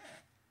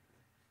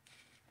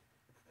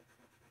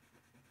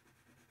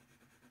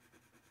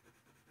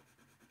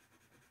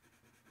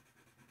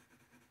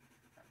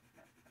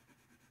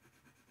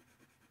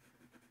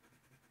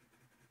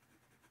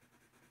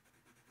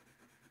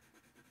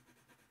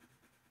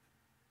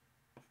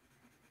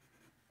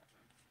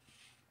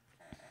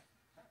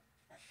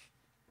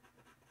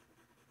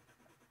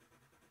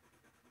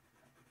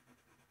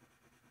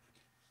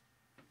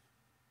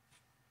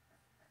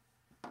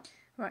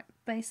 Right,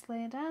 base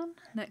layer down.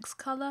 Next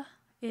colour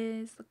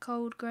is the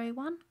cold grey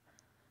one,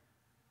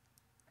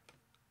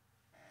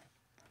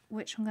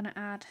 which I'm going to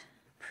add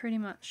pretty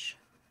much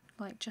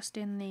like just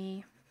in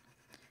the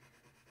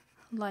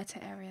lighter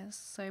areas.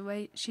 So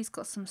where she's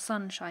got some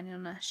sun shining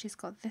on her, she's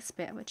got this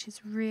bit which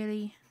is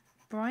really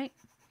bright.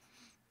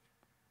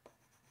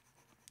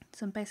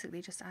 So I'm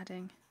basically just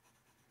adding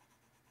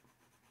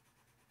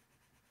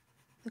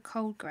the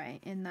cold grey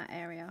in that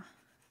area.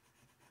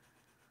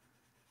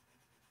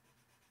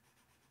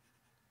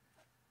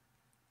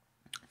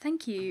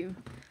 Thank you,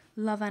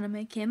 Love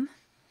Anime Kim.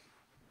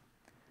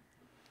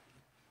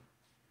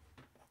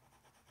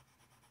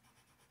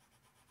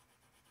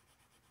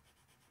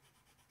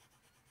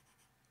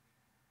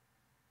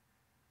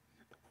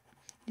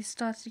 You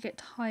started to get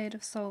tired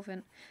of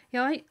solvent.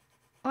 Yeah,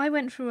 I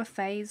went through a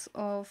phase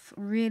of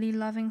really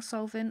loving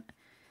solvent,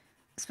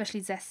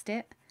 especially Zest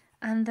It,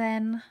 and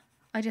then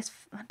I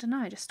don't know,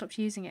 I just stopped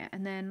using it,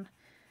 and then,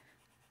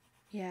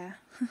 yeah,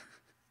 I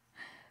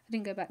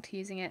didn't go back to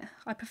using it.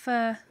 I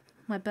prefer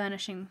my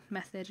burnishing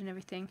method and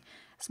everything.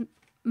 It's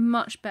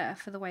much better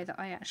for the way that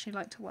I actually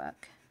like to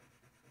work.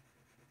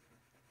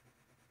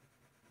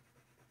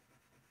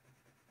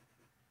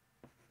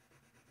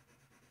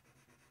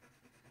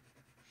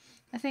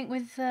 I think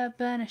with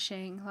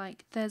burnishing,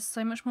 like, there's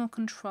so much more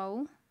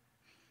control,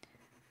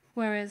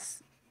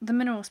 whereas the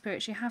mineral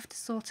spirits, you have to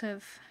sort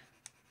of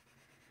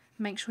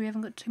make sure you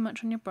haven't got too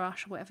much on your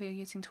brush or whatever you're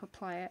using to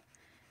apply it.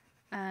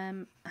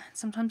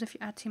 Sometimes if you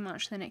add too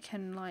much, then it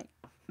can like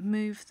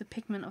move the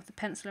pigment of the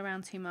pencil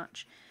around too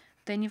much.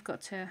 Then you've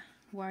got to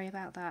worry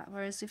about that.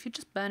 Whereas if you're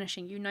just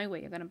burnishing, you know where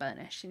you're going to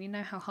burnish, and you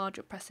know how hard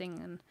you're pressing,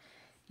 and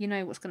you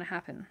know what's going to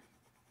happen.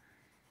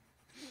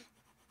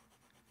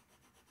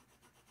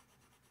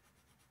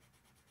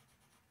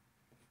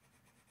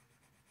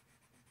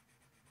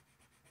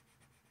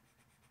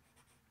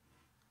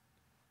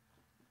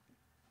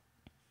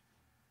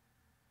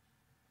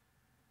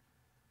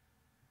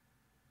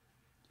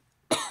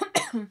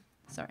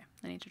 Sorry,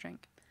 I need to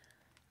drink.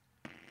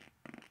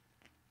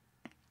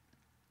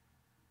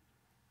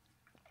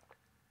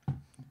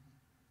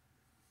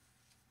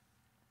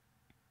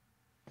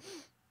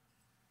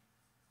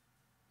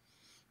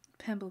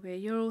 Pembleby,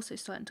 you're also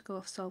starting to go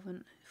off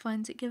solvent.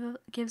 Finds it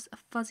gives a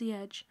fuzzy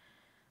edge,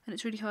 and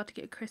it's really hard to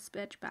get a crisp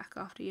edge back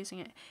after using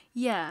it.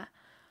 Yeah,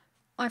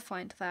 I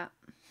find that.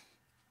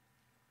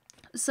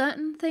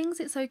 Certain things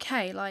it's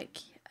okay, like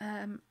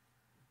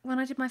when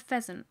I did my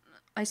pheasant,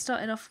 I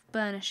started off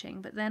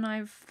burnishing, but then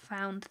I've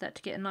found that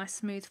to get a nice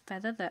smooth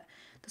feather, that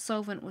the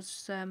solvent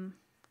was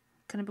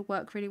going to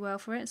work really well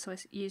for it, so I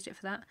used it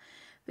for that.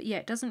 But yeah,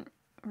 it doesn't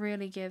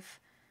really give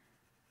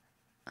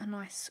a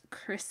nice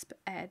crisp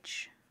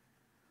edge,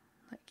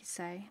 like you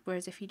say,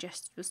 whereas if you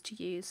just was to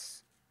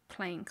use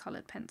plain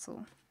coloured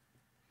pencil.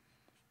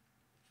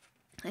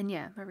 And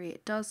yeah, Marie,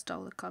 it does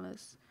dull the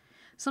colours.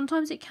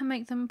 Sometimes it can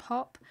make them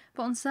pop,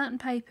 but on certain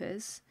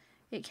papers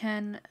it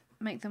can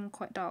make them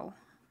quite dull.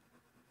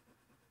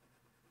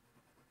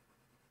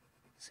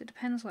 So it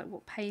depends like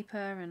what paper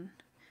and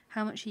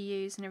how much you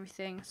use and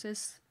everything. So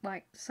there's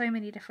like so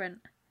many different,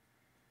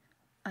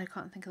 I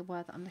can't think of the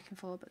word that I'm looking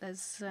for, but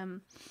there's so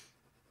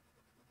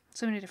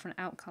many different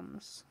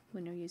outcomes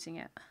when you're using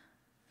it.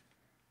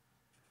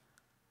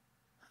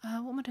 What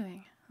am I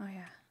doing? Oh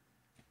yeah.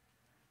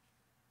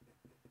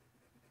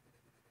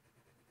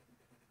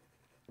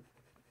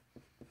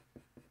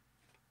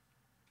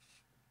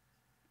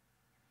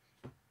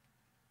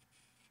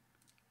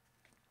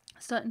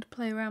 Starting to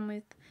play around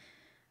with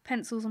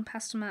pencils and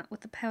Pastomat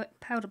with the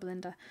powder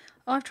blender.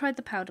 I've tried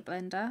the powder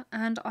blender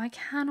and I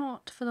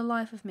cannot for the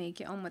life of me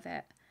get on with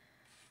it.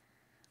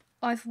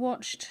 I've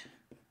watched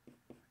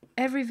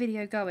every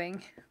video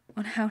going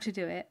on how to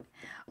do it.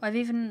 I've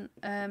even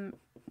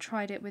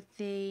tried it with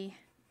the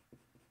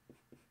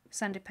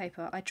sanded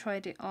paper. I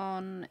tried it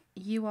on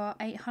UR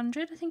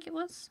 800, I think it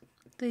was,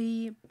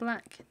 the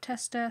black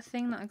tester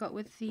thing that I got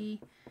with the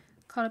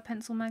Colour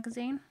Pencil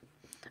magazine.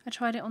 I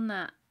tried it on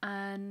that,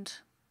 and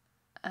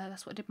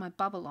that's what I did my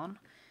bubble on.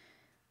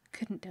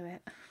 Couldn't do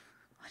it.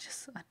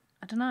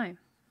 I don't know. It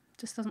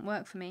just doesn't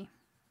work for me.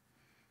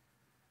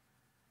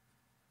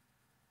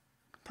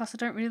 Plus I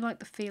don't really like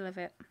the feel of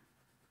it.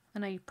 I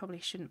know you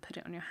probably shouldn't put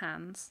it on your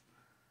hands.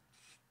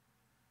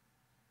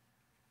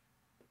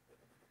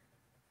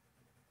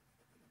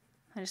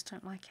 I just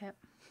don't like it.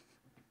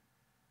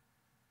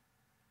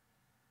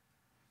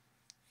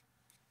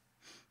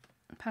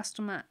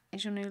 Pastomat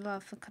is your new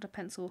love for colour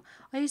pencil.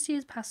 I used to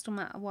use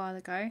Pastomat a while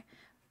ago.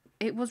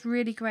 It was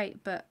really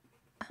great, but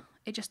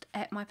it just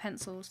ate my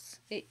pencils.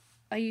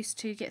 I used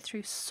to get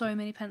through so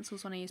many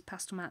pencils when I used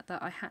Pastomat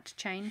that I had to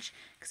change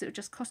because it was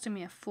just costing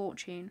me a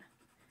fortune.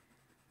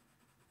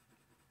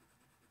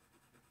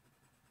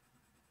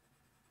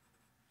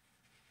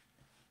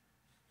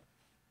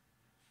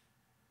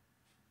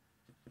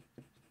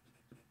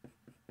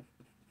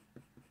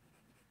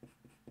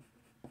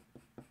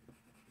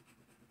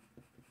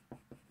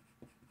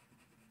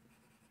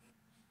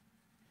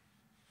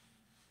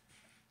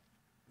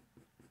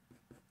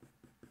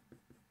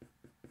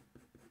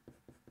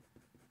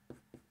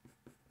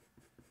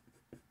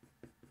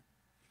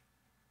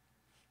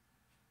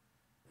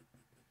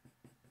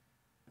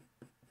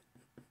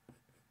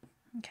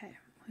 Okay,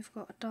 we've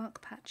got a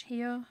dark patch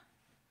here.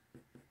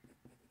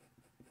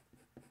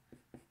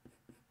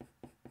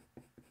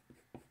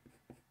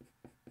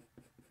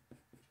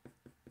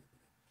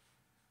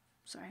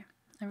 Sorry,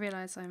 I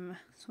realise I'm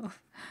sort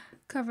of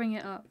covering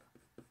it up.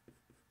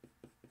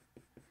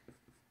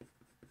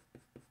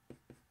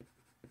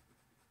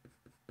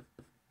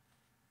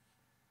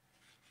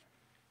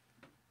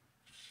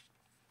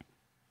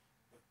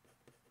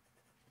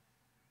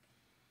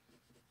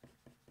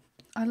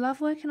 I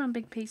love working on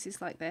big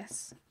pieces like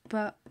this,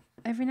 but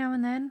every now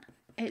and then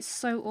it's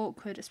so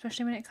awkward,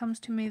 especially when it comes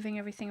to moving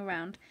everything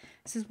around.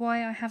 This is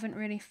why I haven't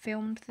really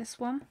filmed this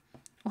one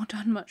or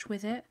done much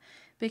with it,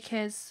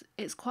 because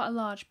it's quite a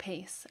large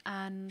piece,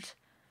 and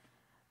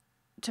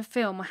to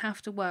film I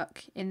have to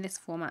work in this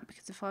format,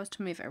 because if I was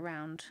to move it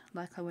around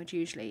like I would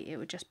usually, it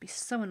would just be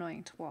so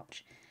annoying to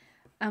watch.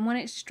 And when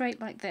it's straight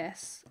like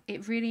this,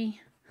 it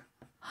really,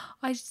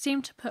 I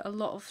seem to put a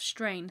lot of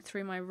strain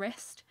through my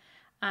wrist,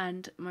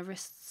 and my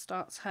wrist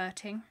starts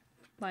hurting,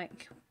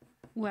 like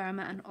where I'm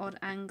at an odd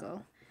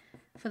angle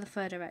for the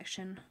fur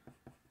direction.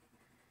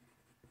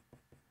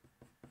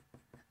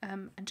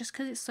 And just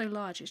because it's so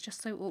large, it's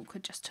just so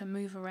awkward just to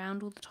move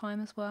around all the time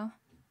as well.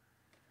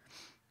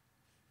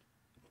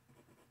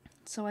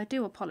 So I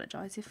do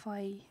apologise if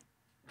I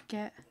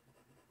get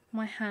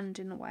my hand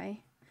in the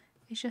way.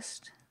 It's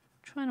just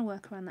trying to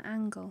work around the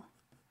angle.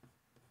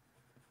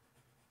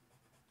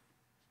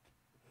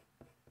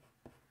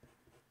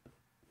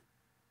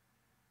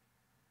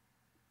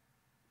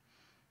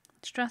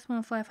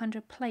 Strathmore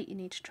 500 plate you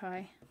need to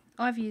try.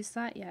 I've used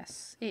that,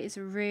 yes. It is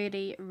a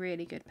really,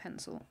 really good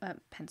paper.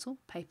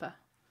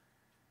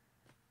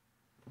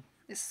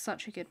 It's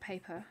such a good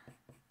paper.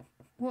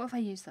 What have I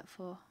used that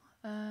for?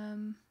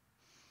 Now,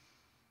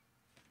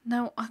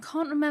 I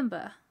can't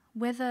remember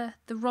whether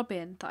the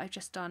robin that I've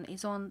just done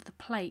is on the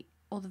plate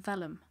or the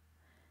vellum.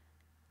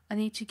 I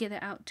need to get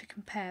it out to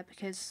compare,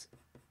 because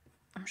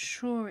I'm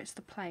sure it's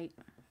the plate.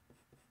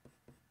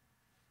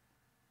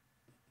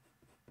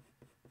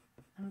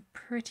 I'm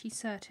pretty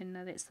certain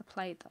that it's the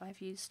plate that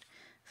I've used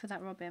for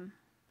that robin.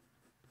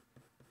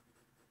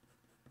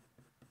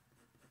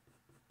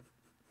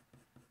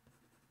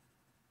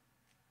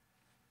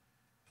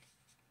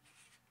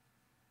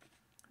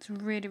 It's a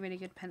really, really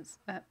good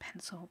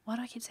pencil. Why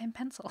do I keep saying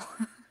pencil?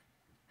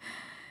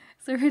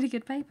 It's a really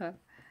good paper.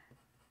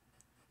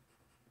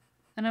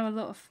 I know a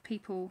lot of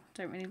people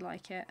don't really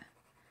like it.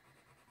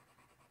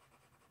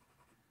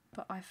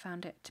 but I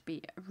found it to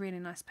be a really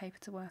nice paper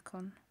to work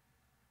on.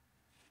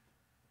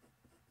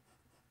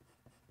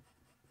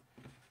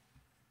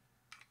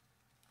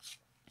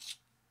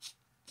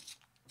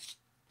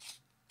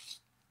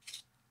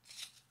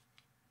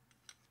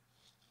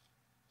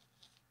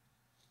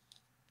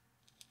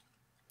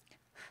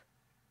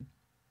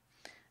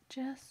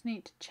 Just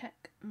need to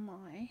check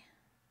my...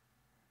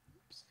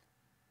 Oops.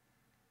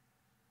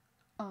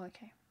 Oh,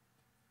 okay.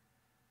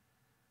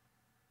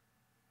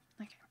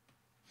 Okay.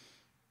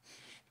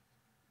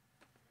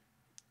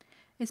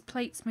 Is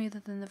plate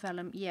smoother than the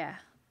vellum? Yeah.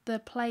 The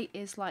plate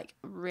is like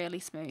really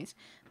smooth.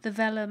 The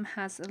vellum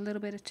has a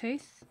little bit of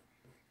tooth.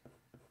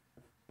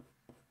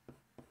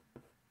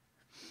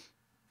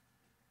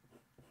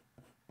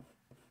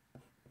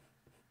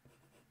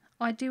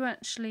 I do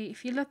actually,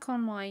 if you look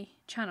on my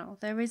channel,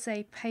 there is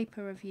a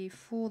paper review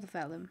for the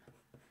vellum.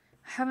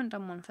 I haven't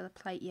done one for the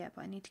plate yet,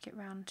 but I need to get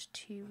round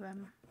to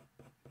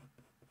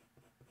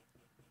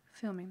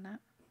filming that.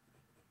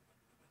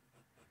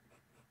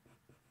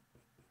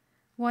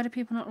 Why do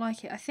people not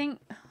like it? I think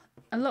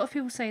a lot of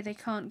people say they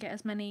can't get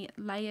as many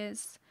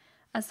layers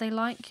as they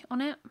like on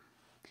it.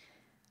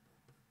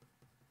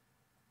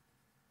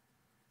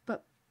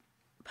 But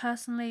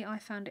personally, I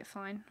found it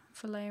fine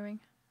for layering.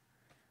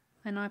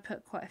 And I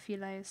put quite a few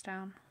layers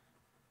down.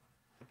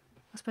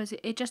 I suppose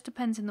it just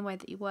depends on the way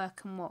that you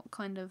work and what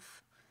kind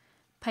of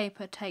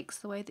paper takes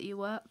the way that you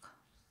work.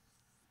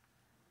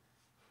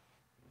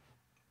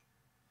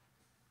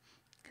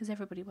 Because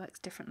everybody works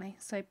differently.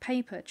 So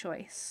paper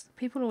choice.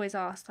 People always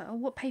ask, like, oh,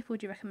 what paper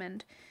would you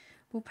recommend?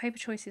 Well, paper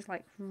choice is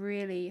like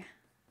really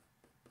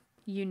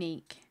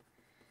unique.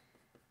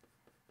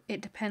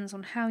 It depends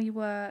on how you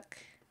work,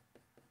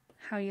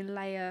 how you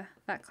layer,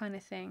 that kind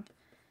of thing.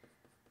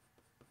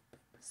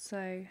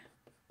 So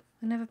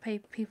whenever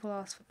people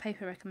ask for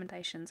paper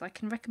recommendations, I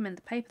can recommend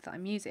the paper that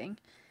I'm using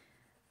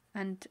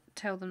and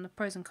tell them the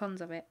pros and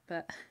cons of it,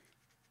 but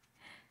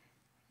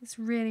it's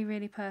really,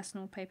 really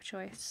personal paper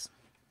choice.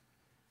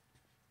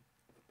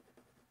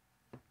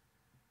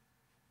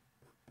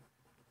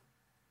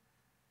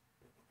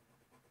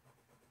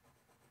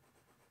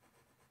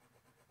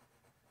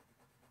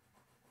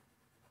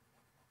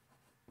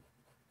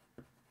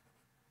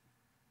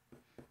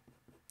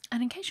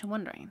 And in case you're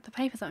wondering, the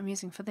paper that I'm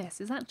using for this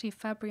is actually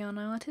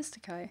Fabriano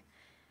Artistico.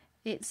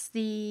 It's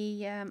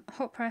the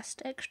hot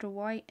pressed extra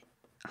white,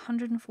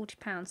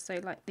 £140, so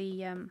like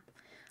the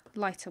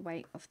lighter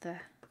weight of the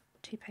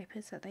two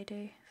papers that they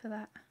do for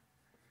that.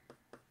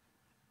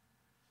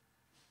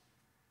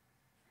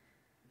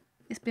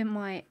 It's been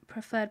my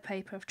preferred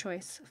paper of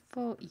choice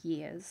for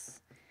years.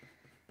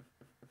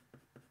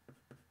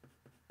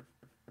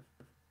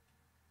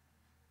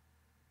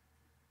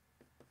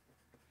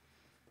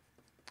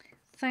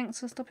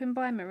 Thanks for stopping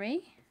by,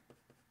 Marie,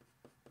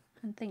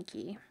 and thank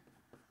you.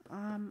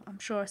 I'm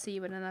sure I'll see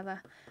you in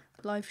another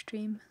live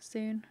stream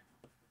soon.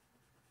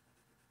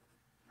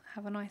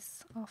 Have a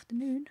nice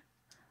afternoon.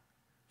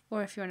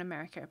 Or if you're in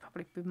America, it'll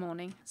probably be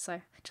morning,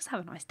 so just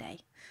have a nice day.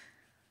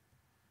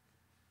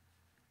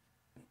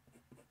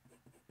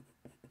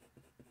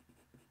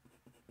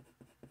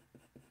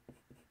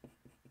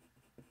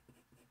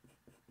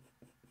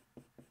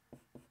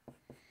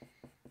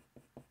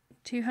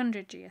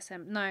 £200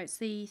 GSM. No, it's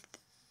the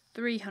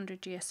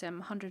 300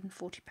 GSM,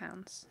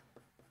 £140.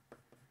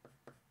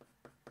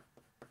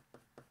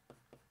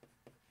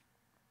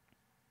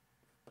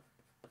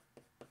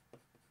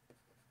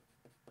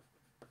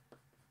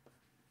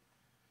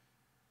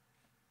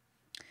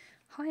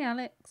 Hi,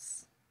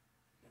 Alex.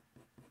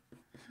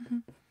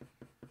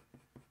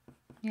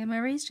 Yeah,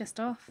 Marie's just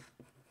off.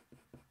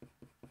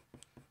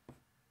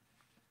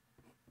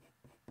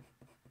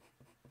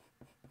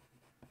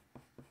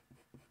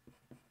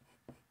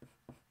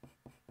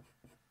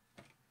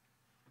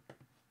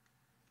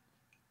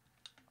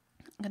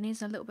 I'm going to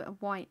use a little bit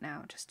of white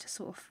now just to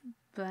sort of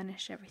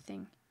burnish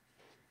everything.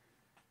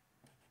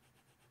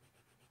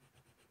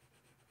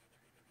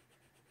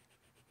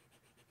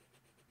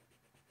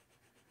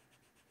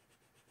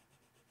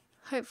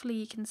 Hopefully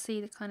you can see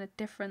the kind of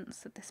difference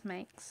that this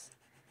makes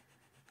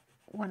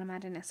when I'm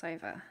adding this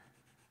over.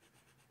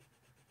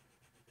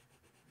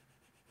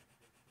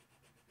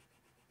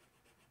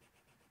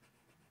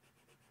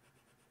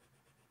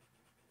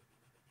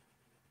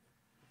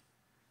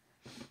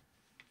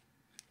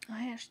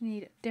 I actually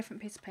need a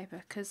different piece of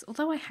paper because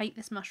although I hate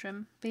this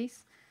mushroom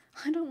piece,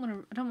 I don't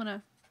want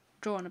to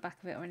draw on the back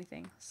of it or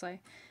anything. So we'll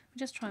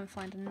just try and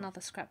find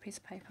another scrap piece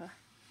of paper.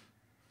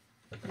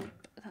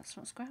 Nope, that's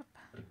not scrap.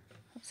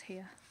 What's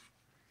here?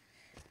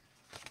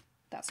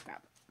 That's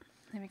scrap.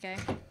 There we go.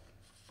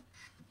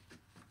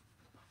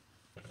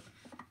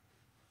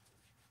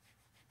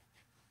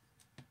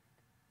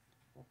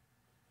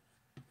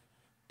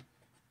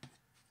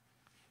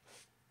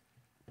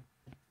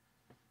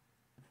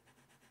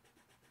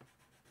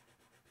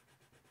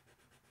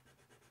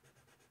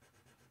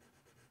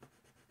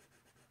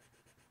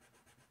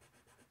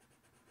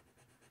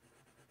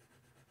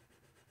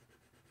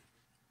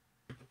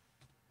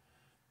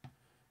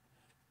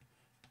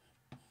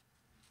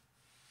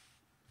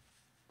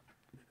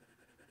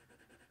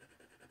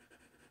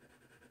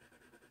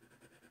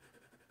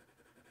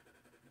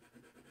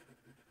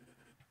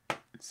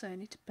 So I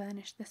need to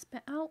burnish this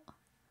bit out.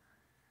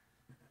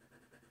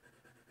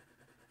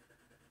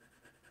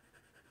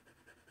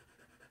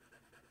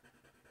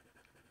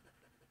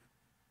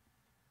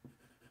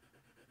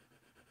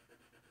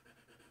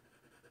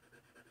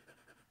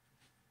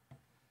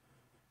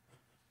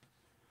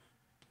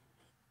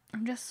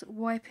 I'm just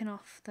wiping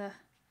off the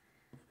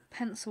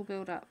pencil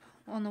build-up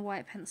on the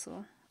white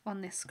pencil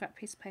on this scrap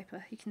piece of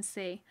paper. You can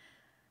see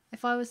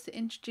if I was to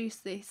introduce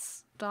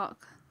this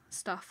dark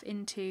stuff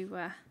into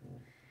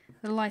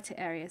the lighter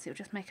areas, it would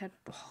just make a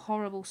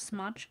horrible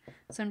smudge.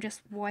 So I'm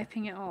just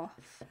wiping it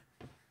off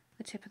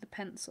the tip of the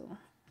pencil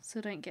so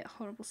I don't get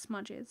horrible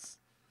smudges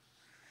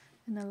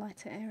in the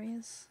lighter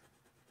areas.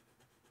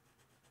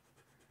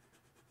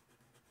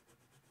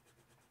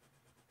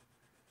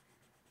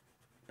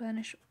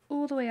 Burnish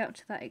all the way up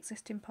to that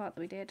existing part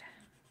that we did,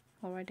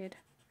 or I did.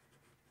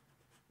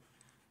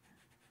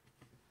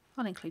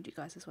 I'll include you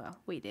guys as well.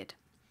 We did.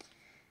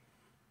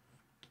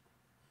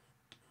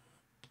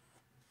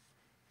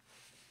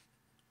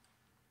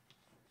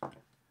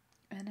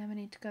 And then we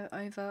need to go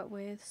over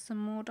with some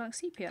more dark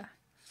sepia.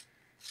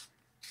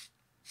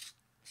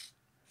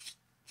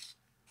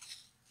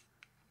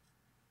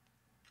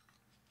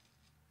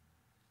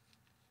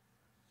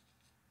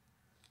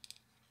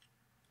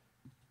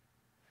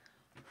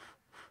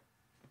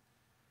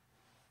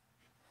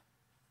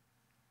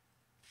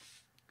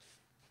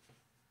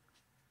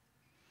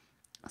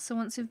 So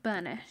once you've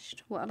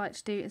burnished, what I like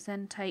to do is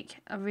then take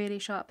a really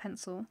sharp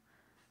pencil,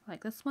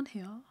 like this one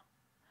here,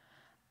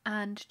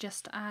 and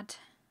just add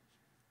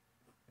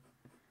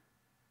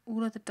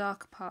all of the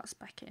darker parts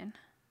back in.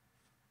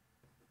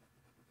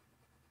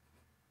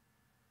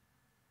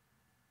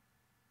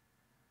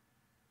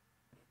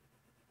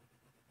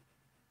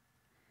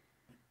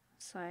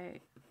 So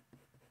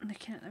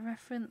looking at the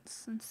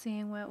reference and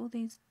seeing where all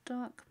these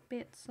dark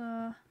bits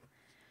are,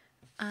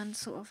 and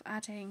sort of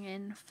adding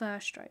in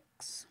fur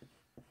strokes.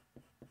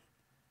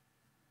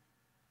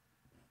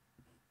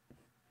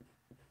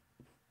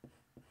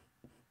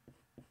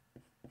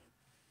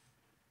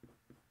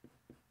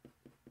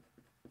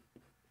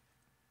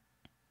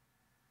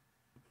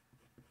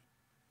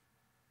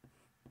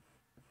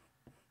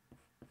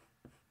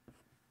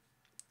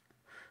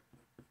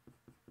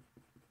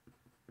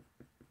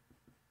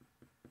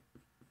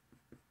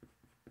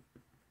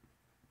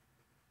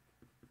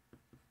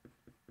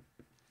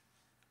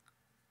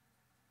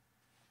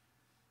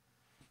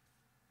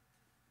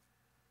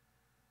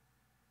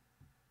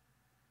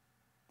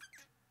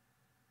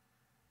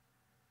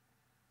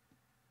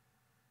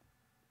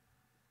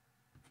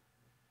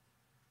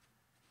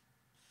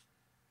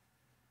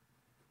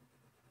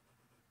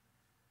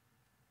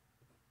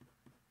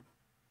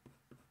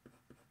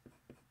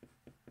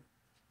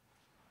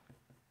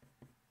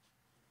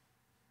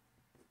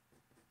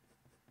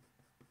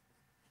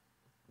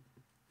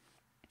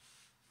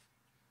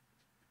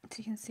 So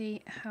you can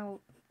see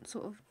how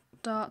sort of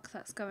dark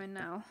that's going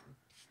now.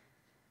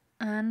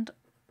 And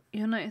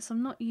you'll notice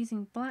I'm not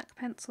using black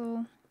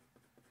pencil,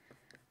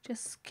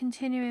 just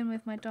continuing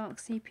with my dark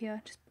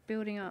sepia, just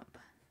building up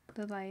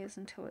the layers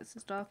until it's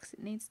as dark as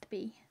it needs to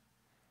be.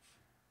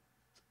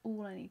 That's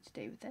all I need to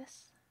do with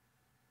this.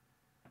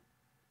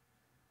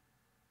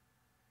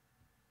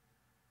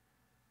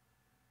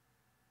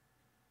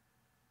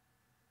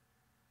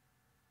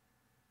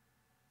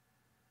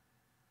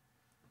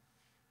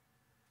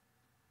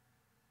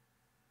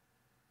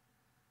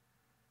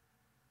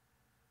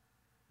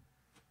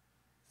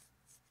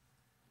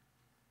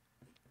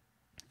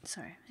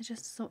 Sorry, it's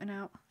just sorting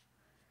out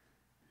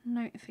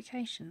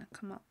notification that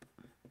come up.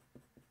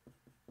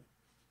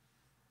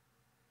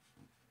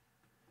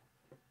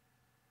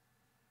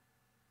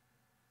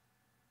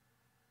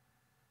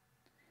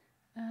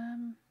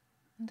 And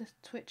the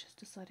Twitch has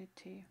decided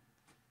to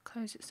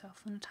close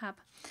itself on a tab.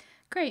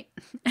 Great.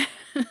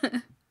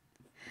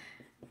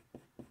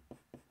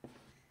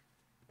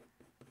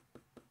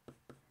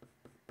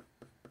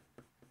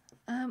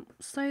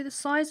 So the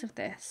size of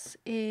this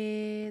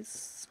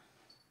is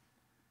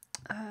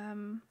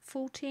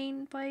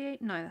 14 by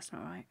 8. No, that's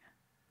not right.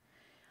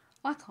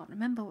 I can't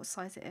remember what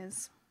size it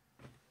is.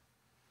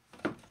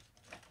 Let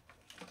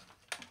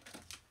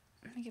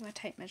me get my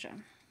tape measure.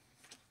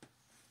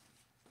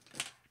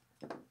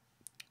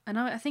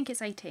 I think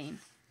it's 18.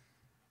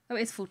 Oh,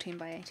 it's 14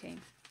 by 18.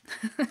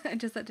 I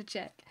just had to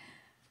check.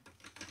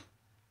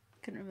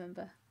 Couldn't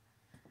remember.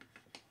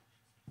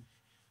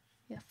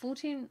 Yeah,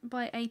 14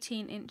 by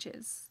 18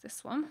 inches,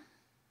 this one.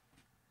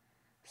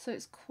 So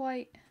it's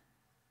quite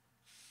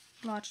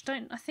large.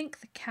 I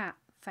think the cat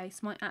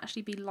face might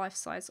actually be life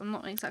size. I'm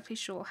not exactly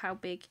sure how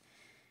big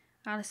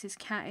Alice's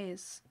cat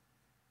is.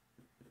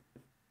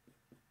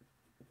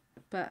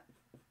 But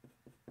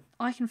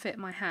I can fit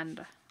my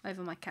hand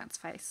over my cat's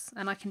face,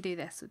 and I can do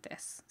this with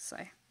this, so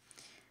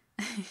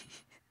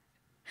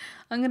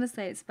I'm going to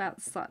say it's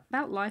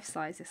about life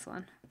size, this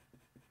one.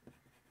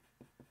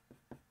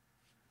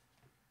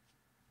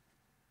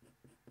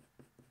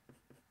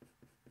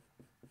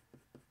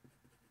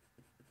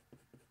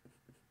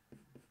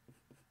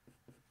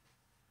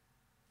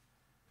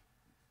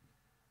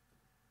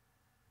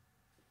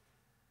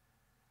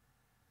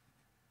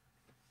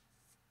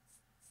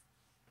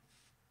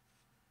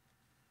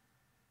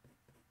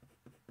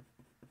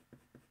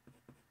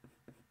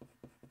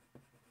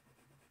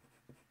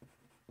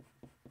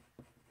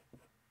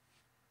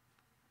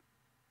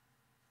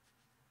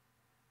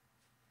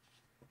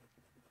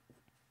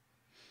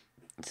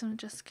 So I'm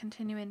just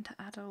continuing to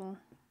add all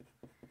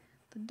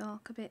the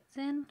darker bits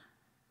in.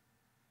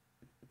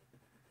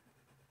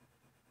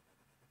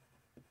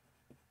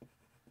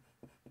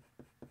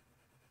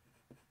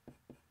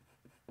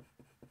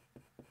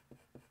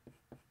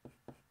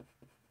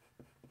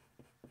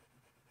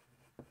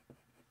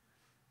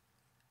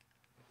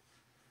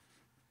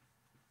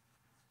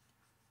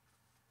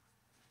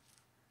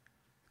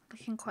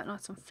 Looking quite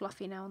nice and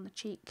fluffy now on the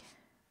cheek.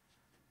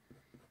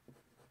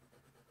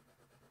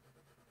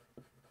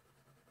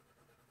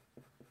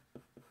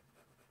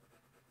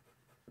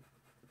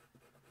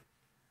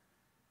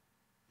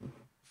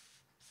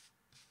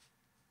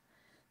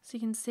 So you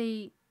can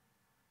see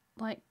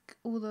like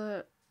all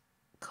the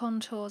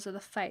contours of the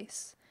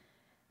face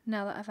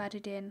now that I've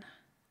added in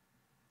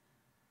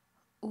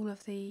all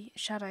of the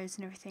shadows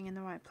and everything in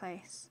the right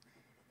place.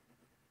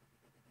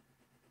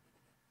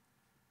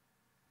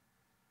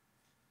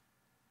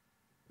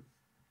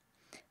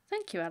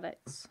 Thank you,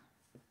 Alex.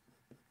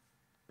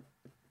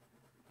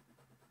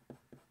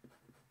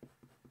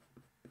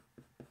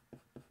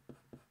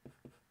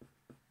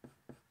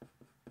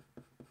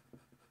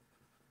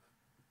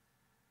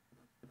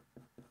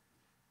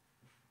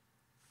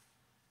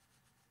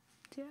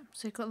 Yeah,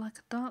 so you've got like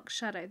a dark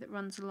shadow that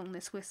runs along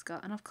this whisker,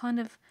 and I've kind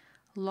of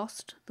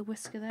lost the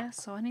whisker there,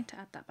 so I need to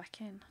add that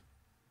back in.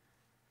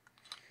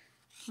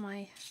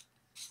 My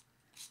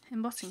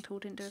embossing tool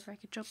didn't do a very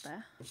good job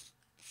there.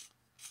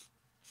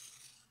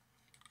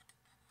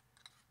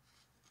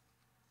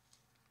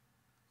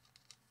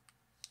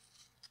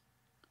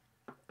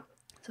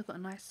 So I've got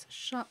a nice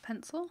sharp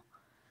pencil.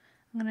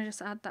 I'm going to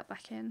just add that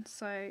back in.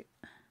 So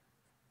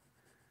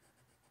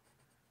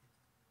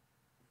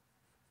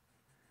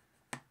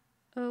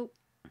oh,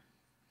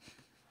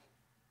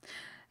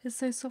 it's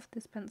so soft,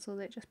 this pencil,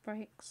 that it just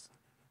breaks.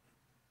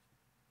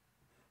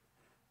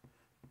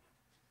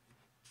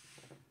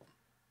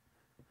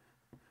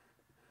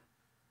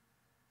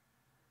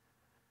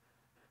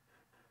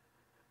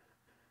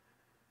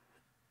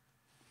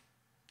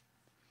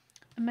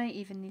 I may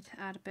even need to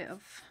add a bit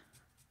of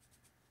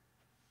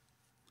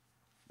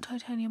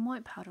titanium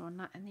white powder on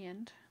that in the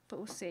end, but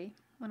we'll see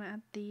when I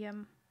add the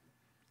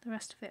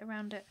rest of it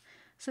around it.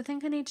 So I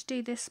think I need to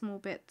do this small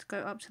bit to go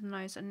up to the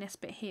nose and this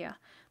bit here,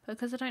 but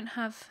because I don't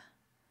have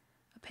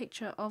a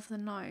picture of the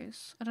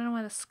nose, I don't know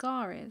where the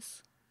scar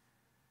is.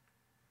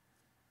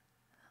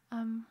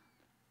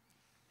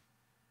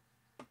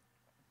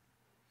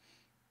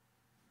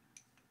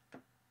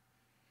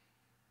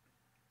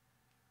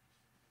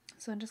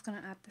 So I'm just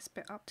going to add this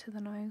bit up to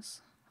the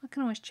nose. I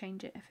can always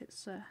change it if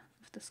it's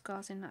if the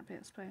scar's in that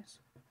bit, I suppose.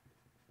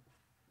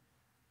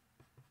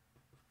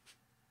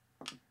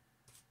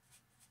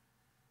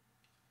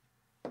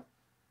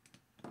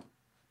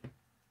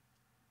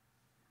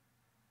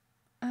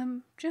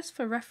 Just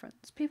for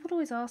reference, people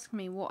always ask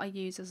me what I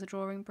use as a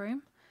drawing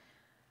broom.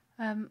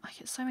 I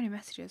get so many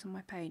messages on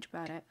my page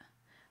about it,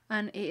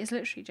 and it is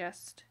literally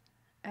just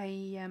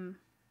a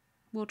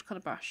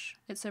watercolour brush.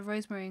 It's a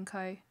Rosemary &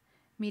 Co.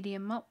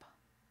 medium mop.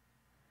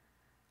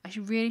 I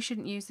really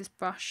shouldn't use this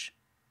brush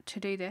to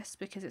do this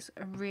because it's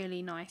a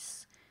really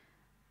nice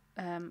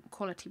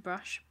quality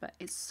brush, but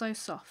it's so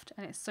soft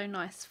and it's so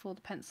nice for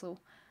the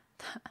pencil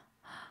that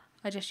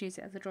I just use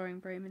it as a drawing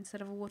broom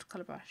instead of a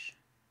watercolour brush.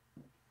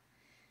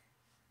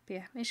 But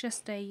yeah, it's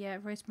just a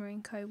Rosemary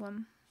 & Co.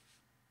 one.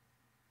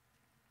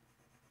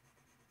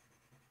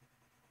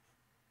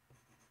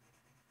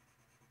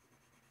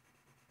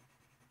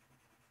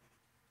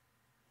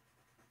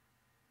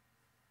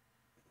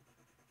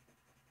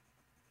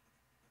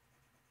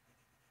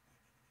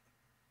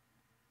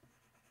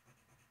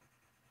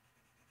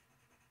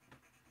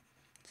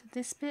 So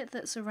this bit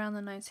that's around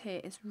the nose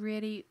here is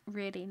really,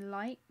 really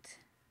light.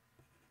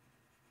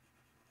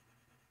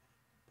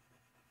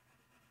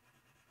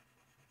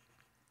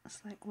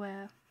 It's like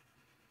where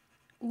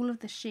all of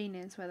the sheen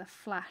is, where the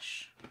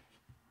flash,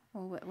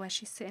 or where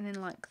she's sitting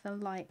in like the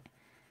light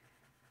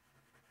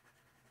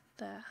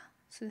there.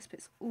 So this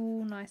bit's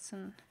all nice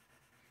and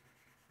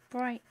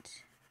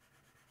bright.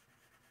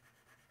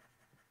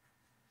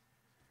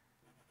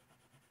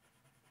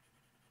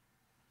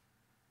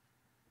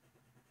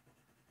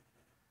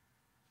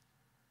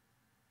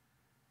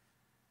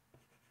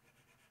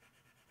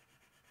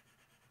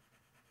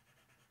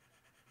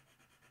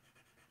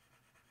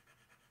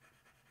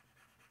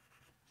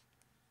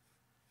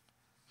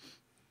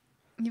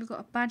 You've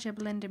got a Badger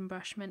blending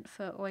brush meant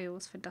for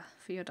oils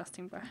for your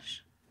dusting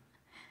brush.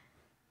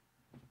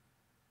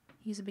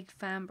 Use a big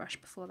fan brush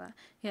before that.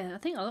 Yeah, I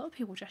think a lot of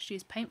people just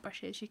use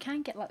paintbrushes. You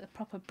can get like the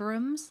proper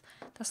brooms.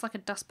 That's like a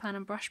dustpan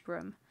and brush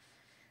broom.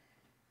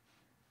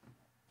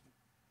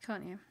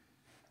 Can't you?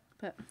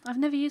 But I've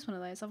never used one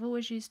of those. I've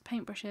always used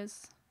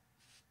paintbrushes.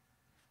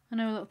 I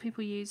know a lot of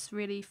people use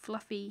really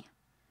fluffy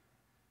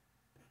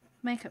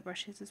makeup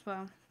brushes as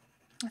well.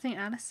 I think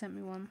Alice sent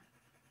me one.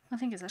 I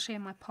think it's actually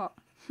in my pot.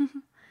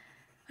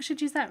 I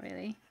should use that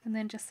really, and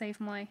then just save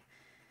my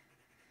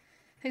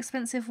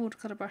expensive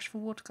watercolour brush for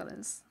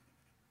watercolours.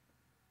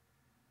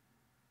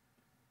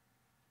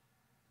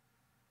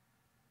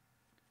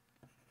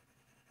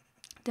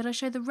 Did I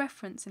show the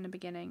reference in the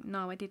beginning?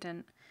 No, I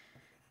didn't.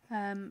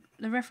 The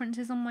reference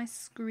is on my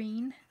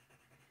screen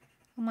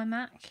on my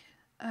Mac.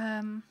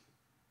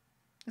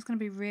 It's going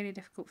to be really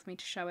difficult for me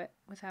to show it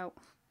without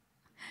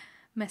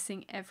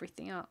messing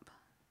everything up.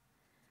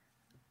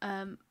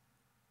 I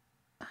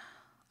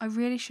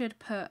really should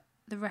put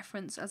the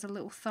reference as a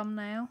little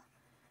thumbnail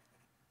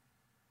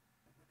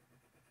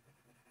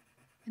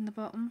in the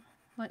bottom,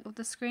 like, of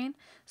the screen.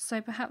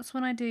 So perhaps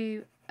when I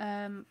do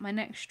my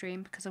next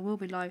stream, because I will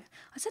be live,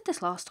 I said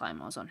this last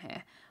time I was on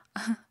here,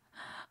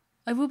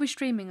 I will be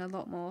streaming a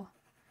lot more,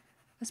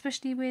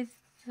 especially with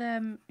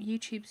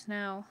YouTube's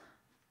now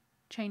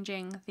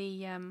changing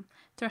the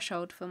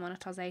threshold for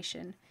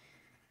monetization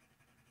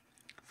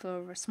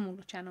for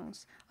smaller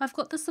channels. I've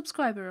got the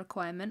subscriber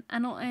requirement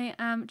and I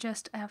am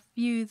just a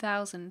few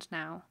thousand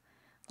now,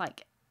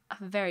 like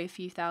a very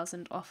few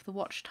thousand off the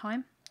watch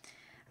time,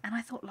 and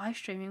I thought live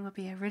streaming would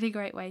be a really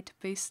great way to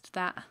boost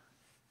that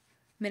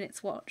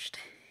minutes watched.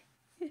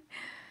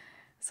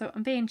 So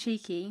I'm being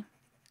cheeky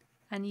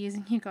and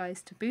using you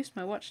guys to boost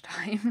my watch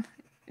time,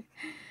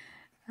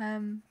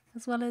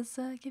 as well as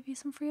give you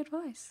some free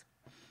advice.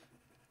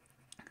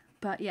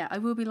 But yeah, I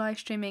will be live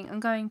streaming. I'm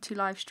going to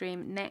live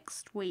stream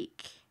next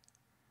week,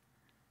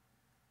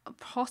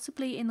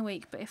 possibly in the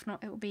week, but if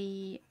not, it will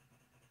be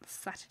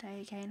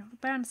Saturday again,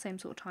 around the same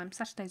sort of time.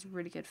 Saturday's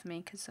really good for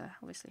me because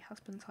obviously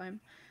husband's home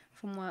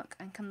from work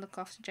and can look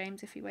after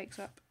James if he wakes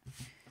up.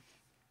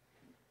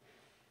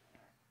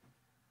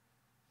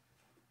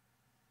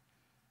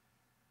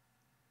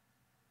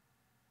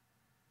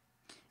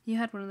 You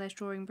had one of those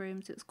drawing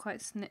brooms. It was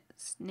quite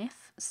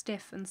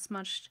stiff and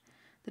smudged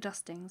the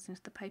dustings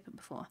into the paper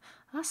before.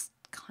 That's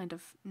kind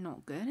of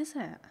not good, is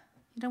it?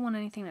 You don't want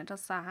anything that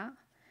does that.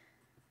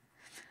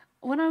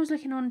 When I was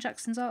looking on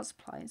Jackson's Art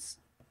Supplies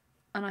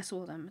and I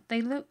saw them,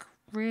 they look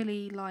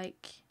really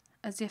like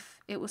as if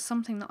it was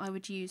something that I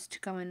would use to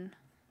go and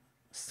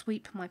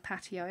sweep my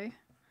patio,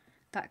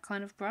 that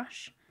kind of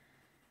brush.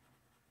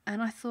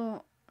 And I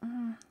thought,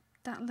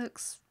 that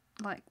looks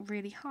like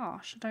really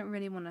harsh. I don't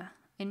really want to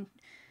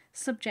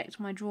subject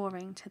my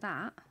drawing to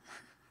that.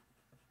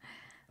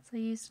 So I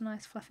used a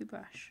nice fluffy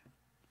brush.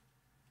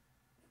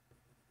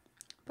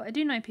 But I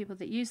do know people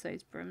that use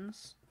those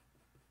brooms,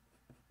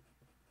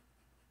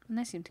 and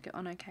they seem to get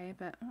on okay,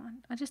 but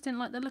I just didn't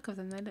like the look of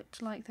them. They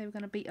looked like they were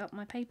going to beat up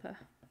my paper.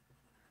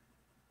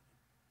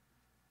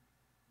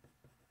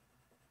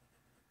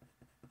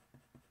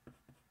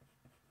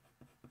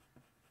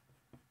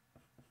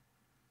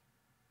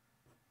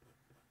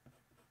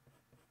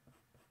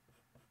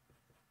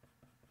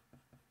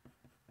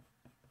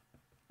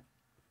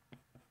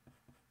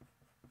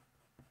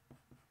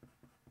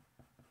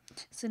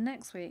 So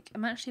next week,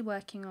 I'm actually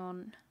working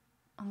on,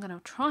 I'm going to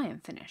try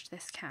and finish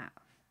this cat.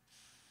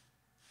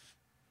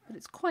 But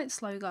it's quite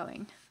slow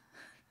going.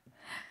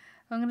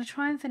 I'm going to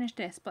try and finish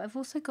this, but I've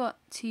also got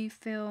to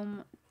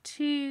film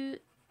 2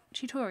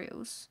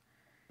 tutorials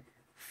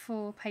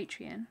for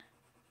Patreon.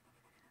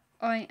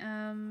 I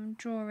am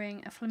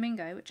drawing a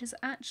flamingo, which is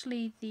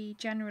actually the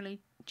January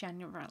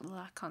challenge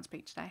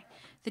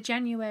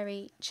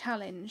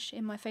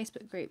in my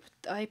Facebook group.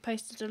 I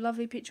posted a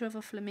lovely picture of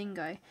a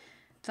flamingo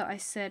that I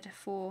said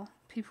for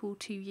people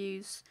to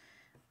use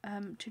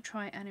to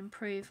try and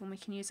improve, and we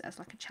can use it as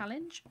like a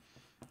challenge.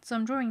 So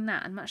I'm drawing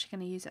that, and I'm actually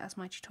going to use it as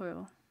my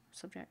tutorial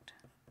subject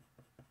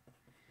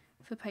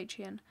for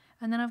Patreon.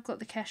 And then I've got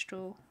the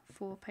Kestrel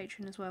for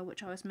Patreon as well,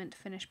 which I was meant to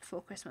finish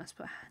before Christmas,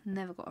 but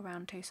never got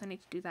around to, so I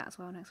need to do that as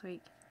well next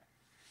week.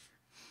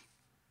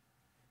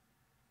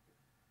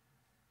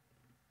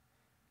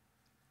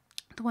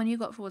 The one you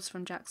got was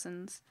from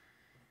Jackson's,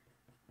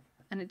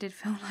 and it did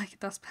feel like a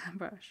dustpan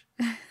brush.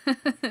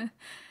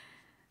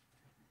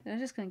 I'm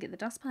just going to get the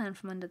dustpan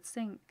from under the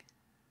sink.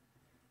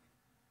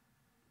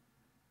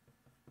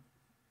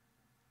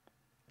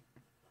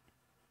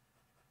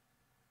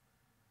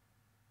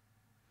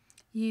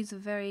 Use a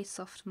very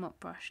soft mop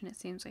brush and it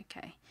seems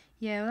okay.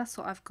 Yeah, well, that's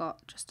what I've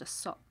got, just a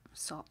soft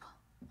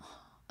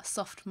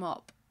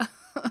mop.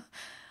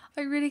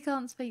 I really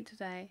can't speak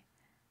today.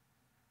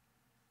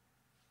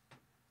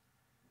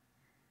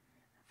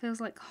 Feels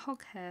like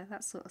hog hair,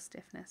 that sort of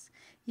stiffness.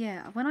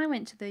 Yeah, when I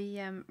went to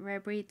the Rare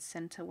Breeds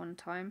Centre one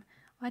time,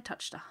 I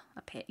touched a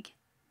pig.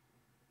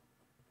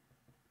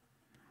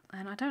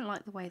 And I don't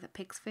like the way that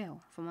pigs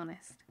feel, if I'm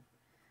honest.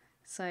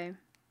 So,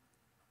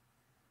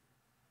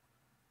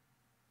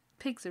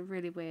 pigs are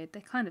really weird.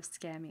 They kind of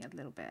scare me a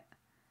little bit.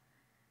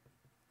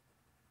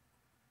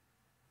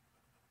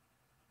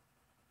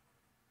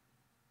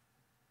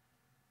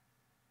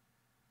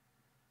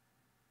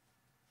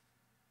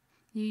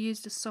 You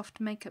used a soft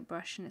makeup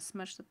brush and it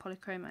smudged the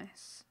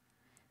polychromos.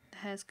 The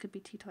hairs could be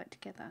too tight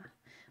together.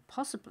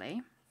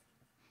 Possibly.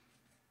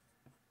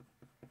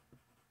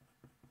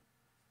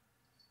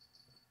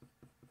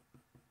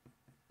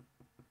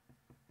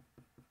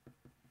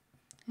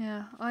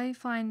 Yeah, I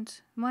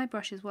find my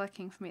brush is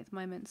working for me at the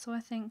moment, so I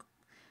think,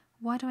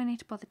 why do I need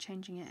to bother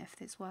changing it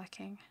if it's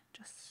working?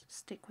 Just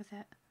stick with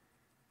it.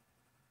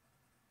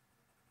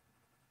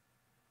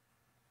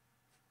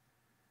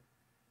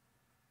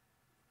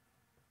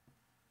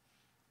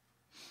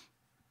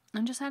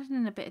 I'm just adding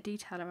in a bit of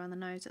detail around the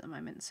nose at the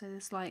moment. So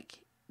there's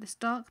like this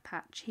dark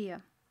patch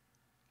here,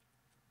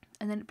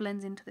 and then it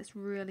blends into this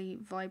really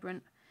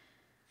vibrant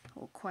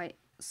or quite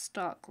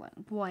stark like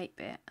white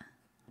bit.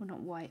 Well, not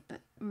white,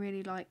 but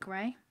really light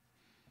grey.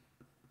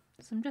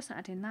 So I'm just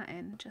adding that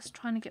in, just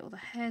trying to get all the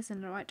hairs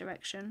in the right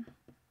direction.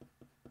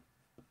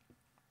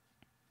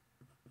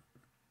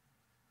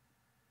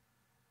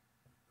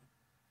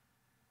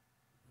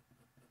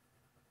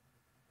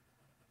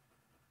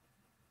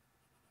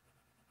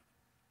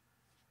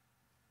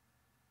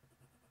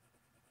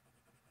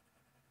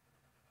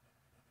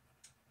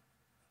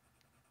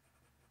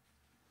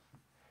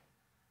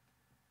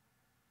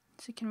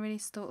 So you can really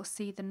sort of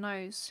see the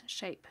nose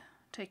shape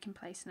taking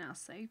place now.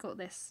 So you've got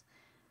this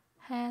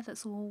hair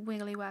that's all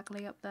wiggly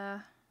waggly up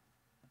there.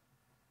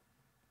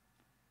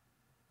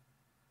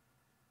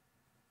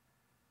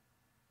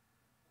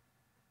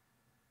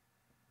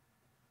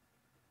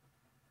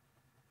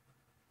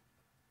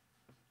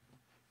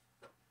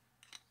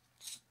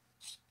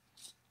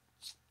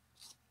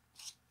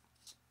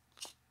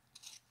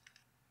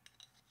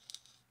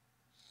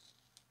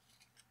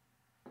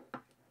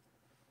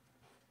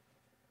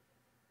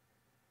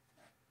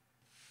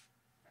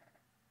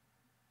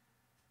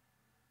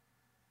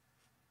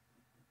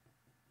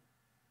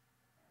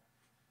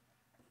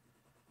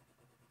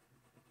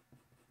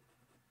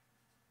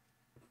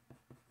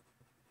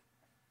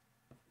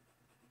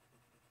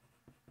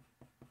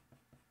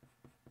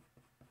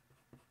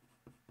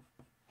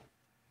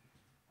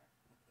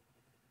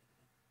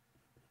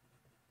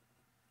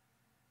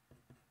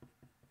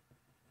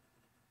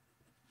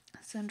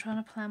 So I'm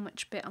trying to plan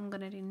which bit I'm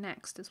going to do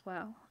next as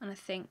well. And I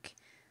think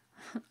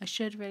I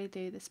should really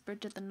do this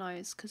bridge of the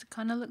nose because it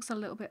kind of looks a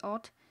little bit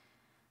odd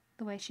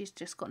the way she's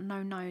just got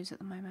no nose at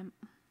the moment.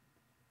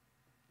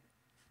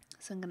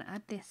 So I'm going to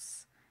add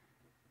this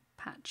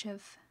patch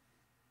of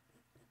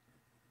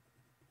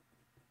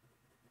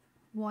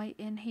white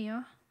in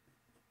here.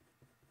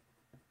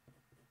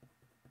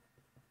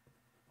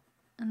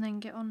 And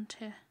then get on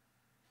to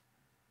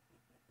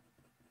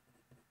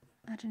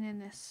adding in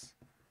this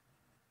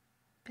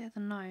bit of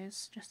the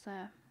nose just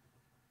there.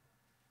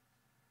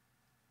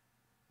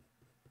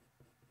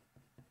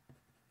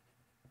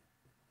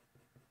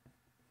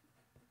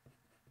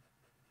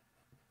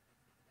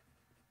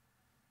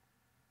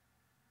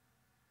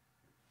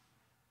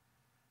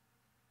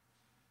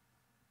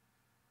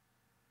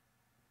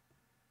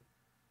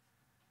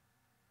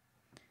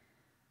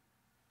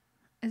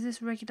 Is this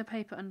regular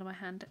paper under my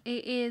hand?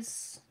 It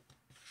is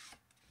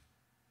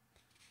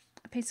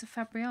a piece of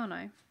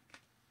Fabriano.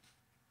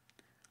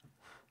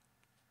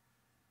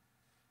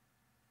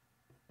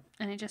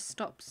 And it just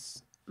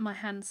stops my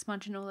hand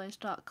smudging all those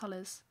dark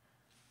colours.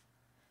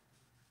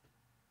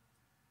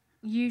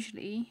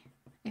 Usually,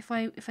 if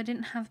I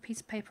didn't have a piece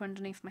of paper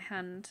underneath my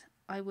hand,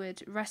 I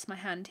would rest my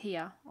hand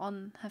here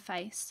on her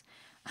face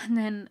and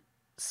then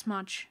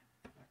smudge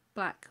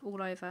black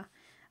all over.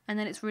 And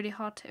then it's really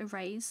hard to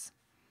erase.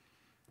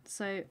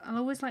 So I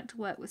always like to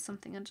work with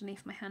something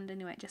underneath my hand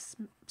anyway. It just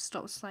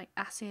stops like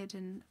acid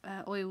and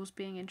oils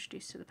being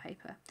introduced to the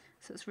paper.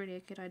 So it's really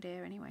a good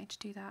idea anyway to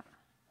do that.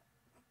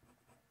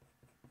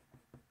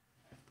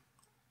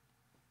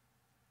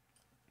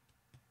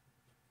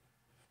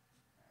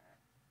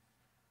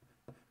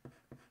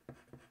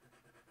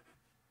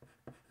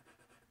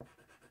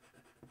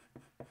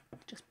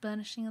 Just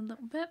burnishing a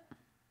little bit.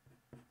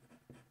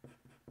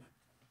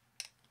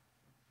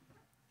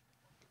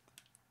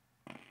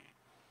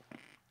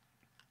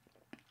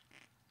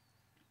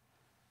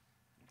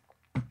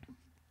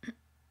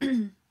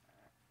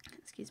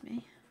 Excuse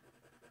me.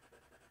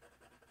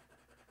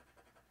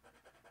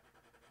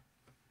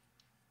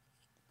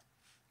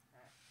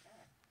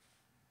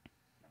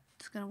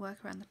 Just going to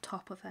work around the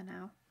top of her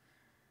now.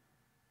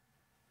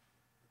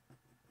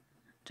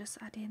 Just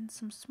add in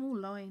some small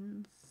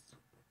lines.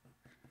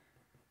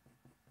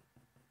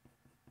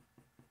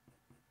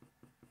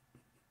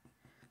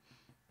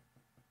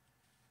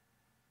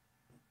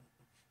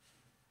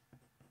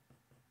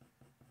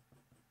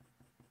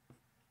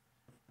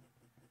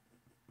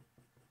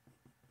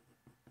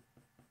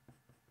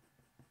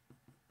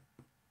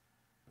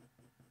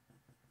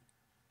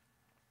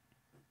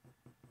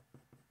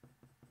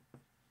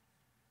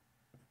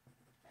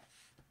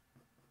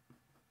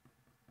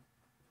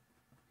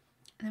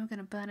 And then we're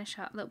going to burnish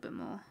out a little bit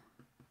more.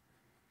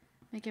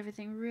 Make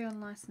everything real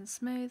nice and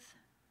smooth.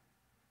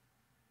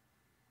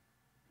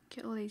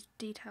 Get all these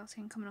details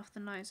in coming off the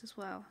nose as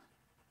well.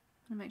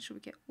 And make sure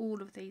we get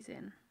all of these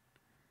in.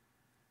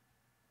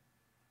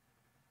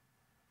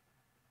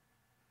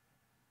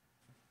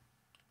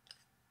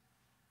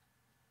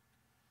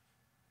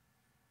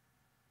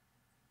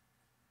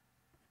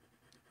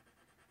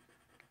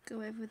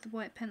 Go over with the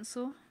white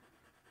pencil.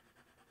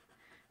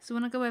 So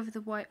when I go over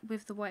the white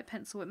with the white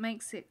pencil, it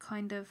makes it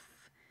kind of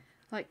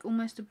like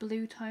almost a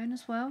blue tone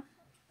as well.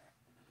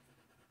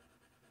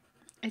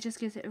 It just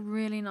gives it a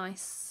really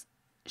nice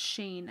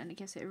sheen and it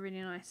gives it a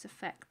really nice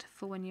effect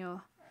for when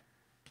you're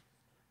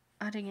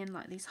adding in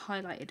like these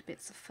highlighted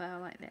bits of fur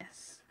like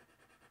this.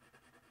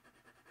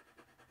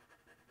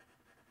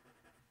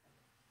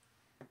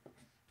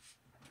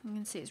 You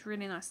can see it's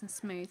really nice and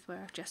smooth where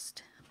I've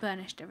just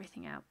burnished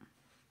everything out.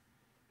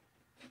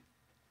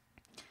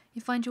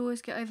 You find you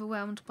always get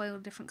overwhelmed by all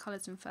the different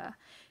colours in fur.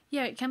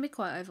 Yeah, it can be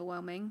quite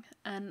overwhelming,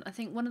 and I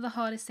think one of the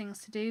hardest things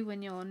to do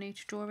when you're new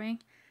to drawing,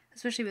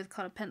 especially with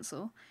coloured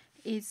pencil,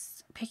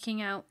 is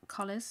picking out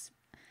colours.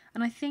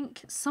 And I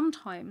think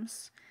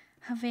sometimes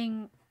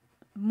having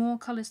more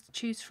colours to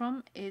choose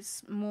from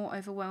is more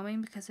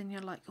overwhelming, because then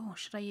you're like, oh,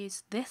 should I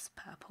use this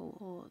purple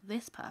or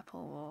this purple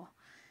or...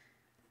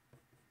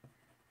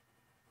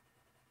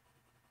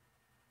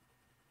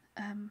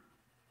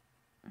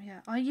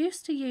 yeah, I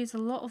used to use a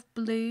lot of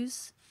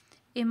blues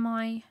in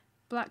my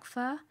black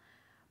fur,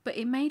 but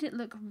it made it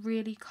look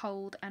really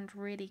cold and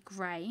really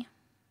grey.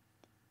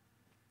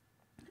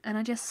 And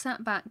I just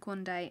sat back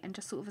one day and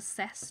just sort of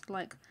assessed,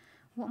 like,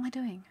 what am I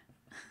doing?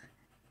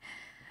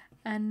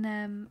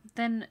 And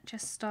then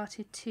just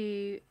started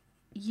to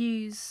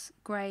use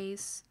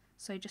greys,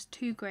 so just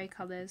 2 grey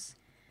colours,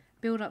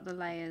 build up the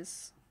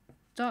layers,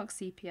 dark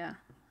sepia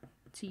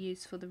to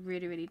use for the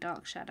really, really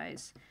dark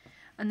shadows.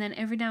 And then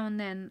every now and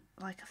then,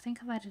 like I think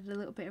I've added a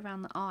little bit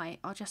around the eye,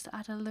 I'll just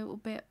add a little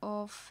bit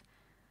of,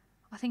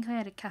 I think I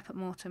added Caput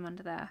Mortuum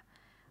under there,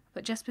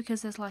 but just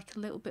because there's like a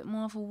little bit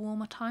more of a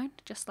warmer tone,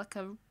 just like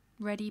a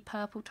reddy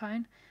purple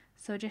tone,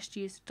 so I just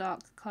used a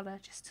dark colour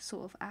just to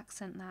sort of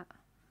accent that.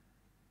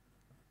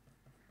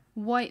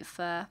 White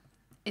fur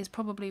is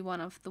probably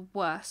one of the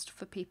worst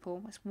for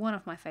people. It's one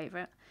of my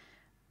favourite.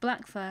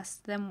 Black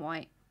first, then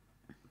white.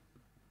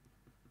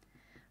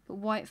 But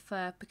white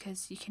fur,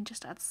 because you can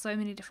just add so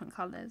many different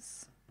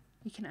colours.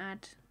 You can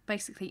add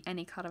basically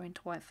any colour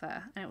into white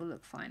fur and it will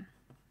look fine.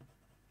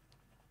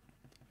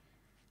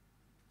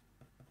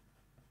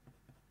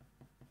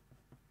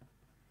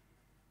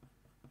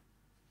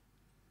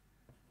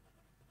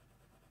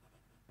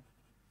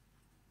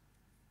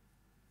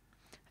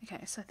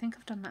 Okay, so I think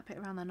I've done that bit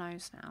around the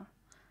nose now.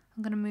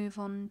 I'm going to move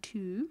on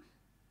to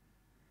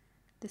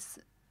this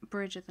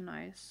bridge of the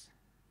nose.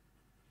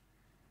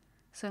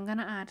 So I'm going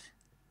to add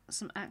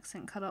some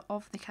accent colour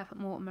of the Caput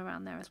Mortuum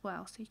around there as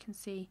well, so you can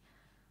see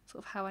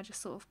sort of how I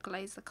just sort of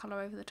glaze the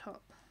colour over the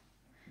top.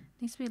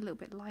 It needs to be a little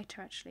bit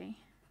lighter actually.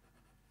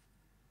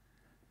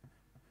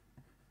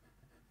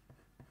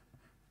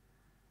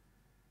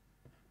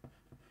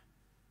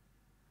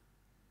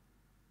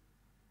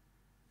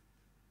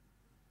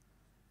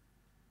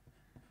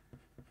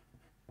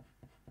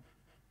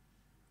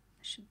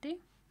 Should do.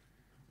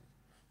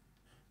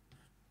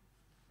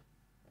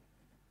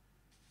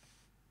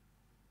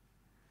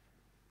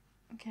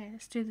 Okay,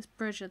 let's do this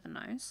bridge of the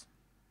nose.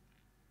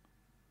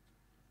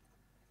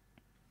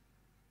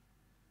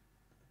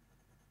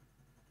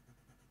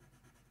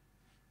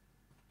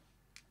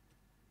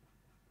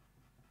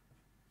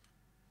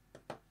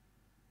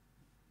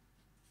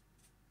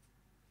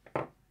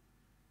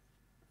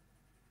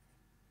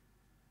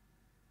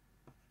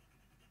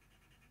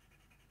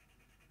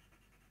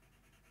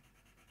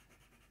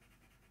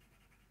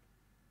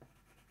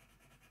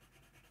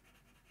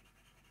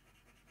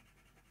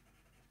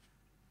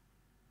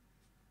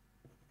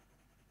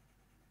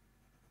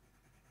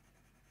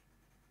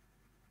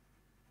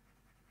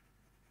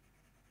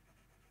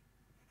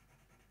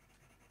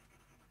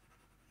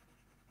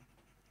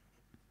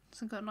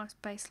 So I've got a nice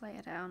base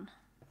layer down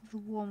with the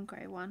warm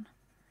grey one,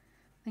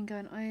 then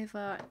going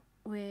over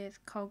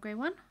with cold grey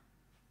one.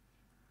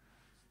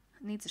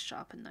 It needs a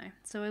sharpen though,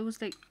 so I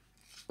always like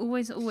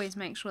always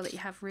make sure that you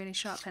have really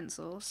sharp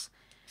pencils.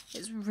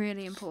 It's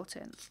really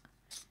important.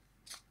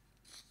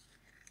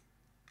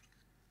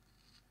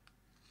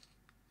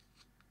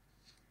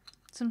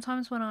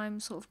 Sometimes when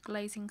I'm sort of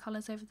glazing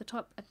colours over the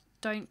top, I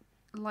don't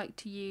like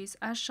to use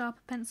as sharp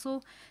a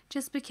pencil,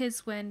 just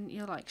because when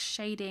you're like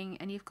shading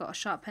and you've got a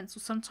sharp pencil,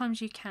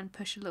 sometimes you can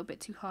push a little bit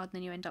too hard and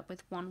then you end up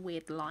with one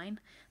weird line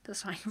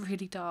that's like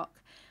really dark,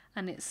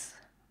 and it's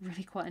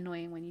really quite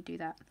annoying when you do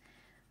that.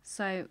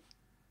 So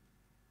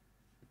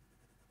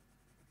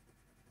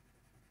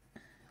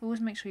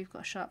always make sure you've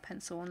got a sharp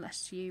pencil,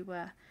 unless you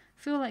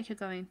feel like you're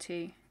going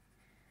to,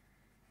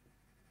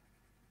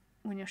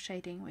 when you're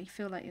shading, where you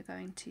feel like you're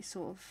going to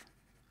sort of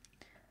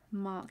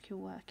mark your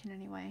work in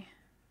any way.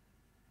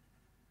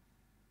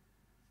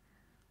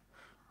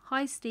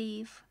 Hi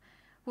Steve,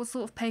 what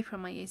sort of paper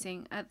am I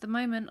using? At the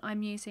moment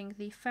I'm using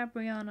the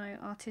Fabriano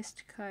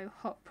Artistico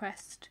hot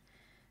pressed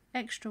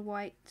extra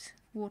white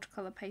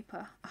watercolour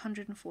paper,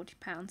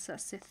 £140, so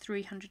that's the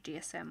 300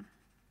 GSM.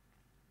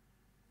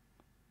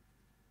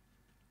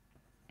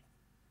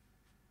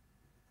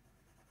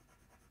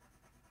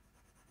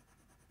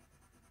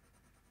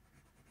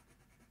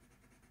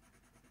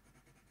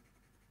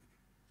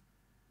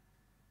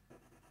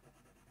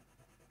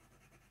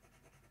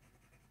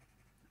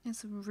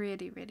 It's a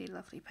really, really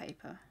lovely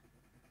paper.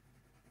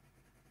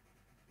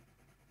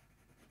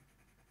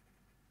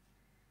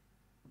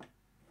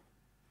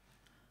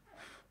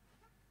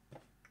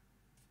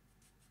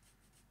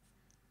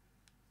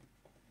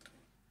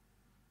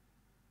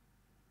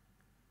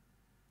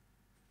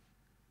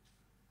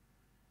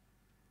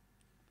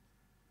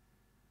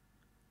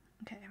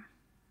 Okay,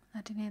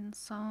 adding in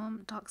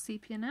some dark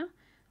sepia now.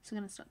 So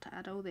I'm going to start to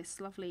add all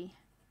this lovely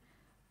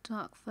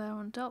dark fur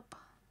on top.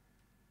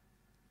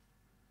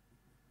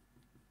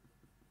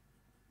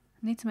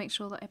 I need to make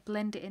sure that I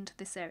blend it into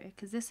this area,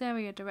 because this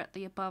area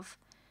directly above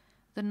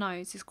the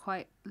nose is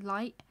quite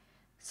light,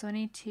 so I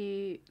need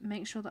to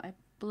make sure that I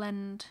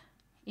blend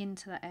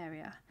into that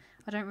area.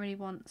 I don't really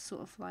want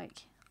sort of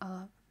like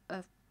a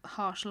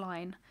harsh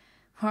line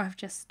where I've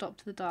just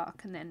stopped the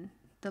dark and then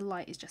the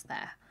light is just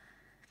there.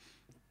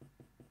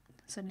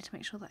 So I need to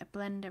make sure that I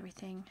blend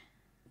everything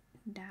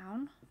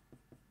down.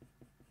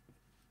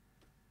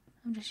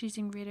 I'm just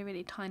using really,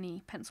 really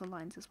tiny pencil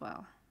lines as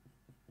well.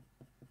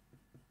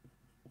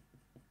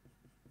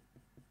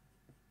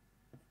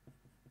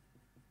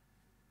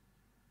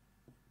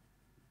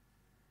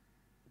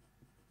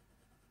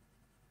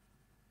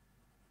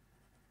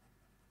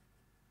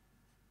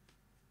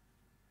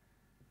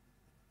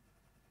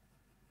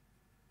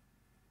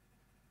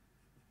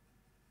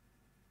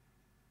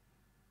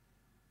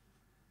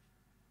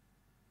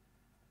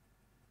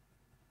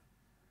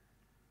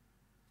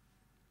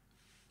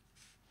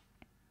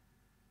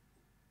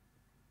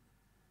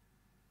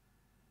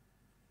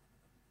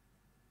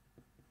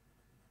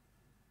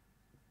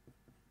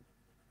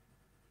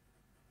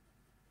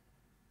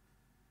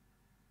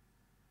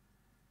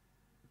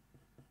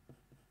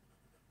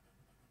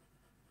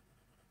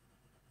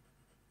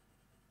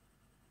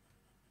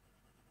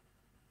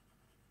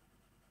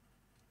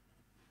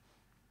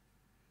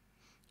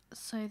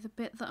 So the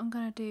bit that I'm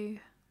going to do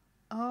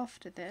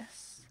after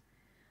this,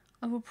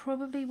 I will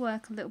probably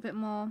work a little bit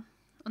more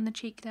on the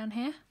cheek down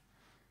here,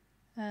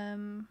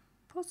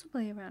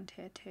 possibly around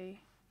here too.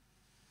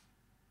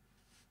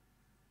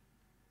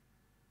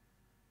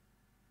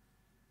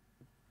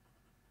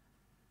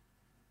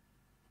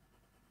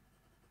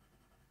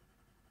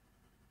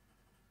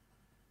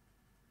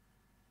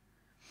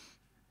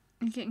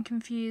 I'm getting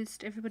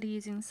confused, everybody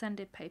using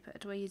sanded paper,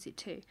 do I use it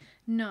too?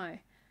 No,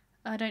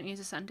 I don't use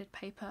a sanded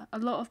paper. A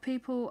lot of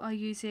people are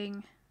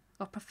using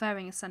or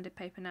preferring a sanded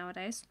paper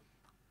nowadays.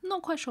 I'm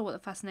not quite sure what the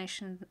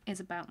fascination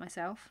is about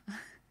myself.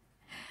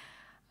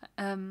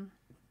 I know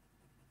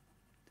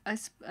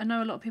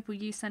a lot of people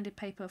use sanded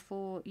paper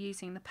for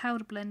using the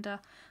powder blender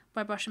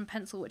by brush and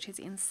pencil, which is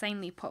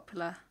insanely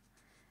popular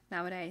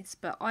nowadays,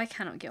 but I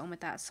cannot get on with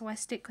that, so I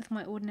stick with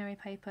my ordinary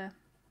paper.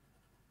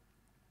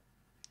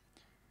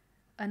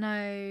 I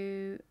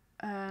know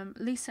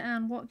Lisa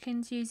Ann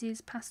Watkins uses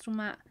Pastel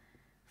Matte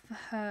for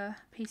her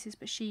pieces,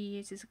 but she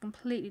uses a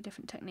completely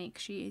different technique.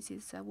 She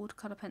uses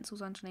watercolour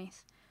pencils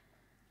underneath.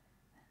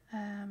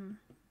 And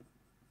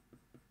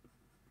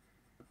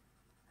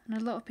a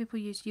lot of people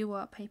use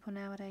UArt paper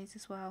nowadays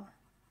as well.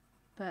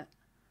 But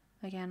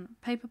again,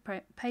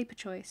 paper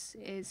choice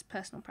is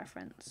personal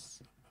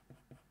preference.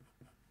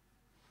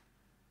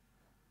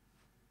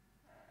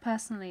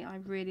 Personally, I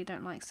really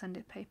don't like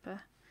sanded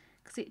paper,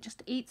 because it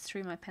just eats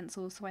through my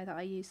pencils the way that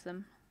I use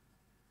them.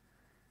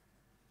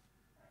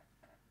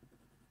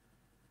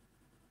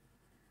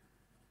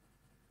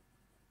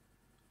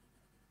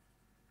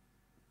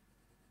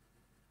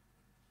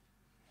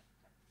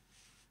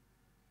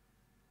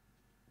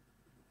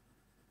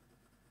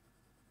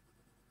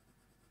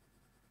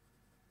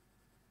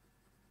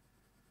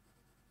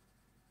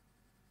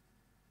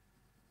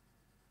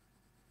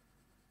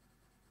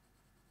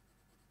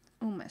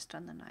 Almost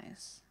done the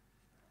nose.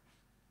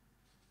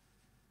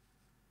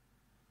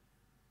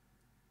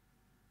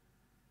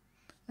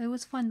 I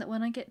always find that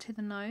when I get to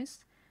the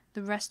nose,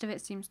 the rest of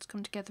it seems to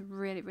come together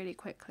really, really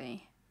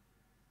quickly.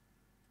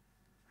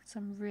 So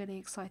I'm really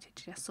excited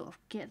to just sort of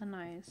get the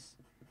nose,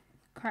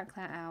 crack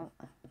that out.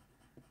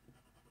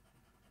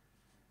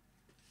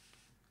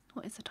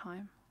 What is the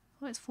time?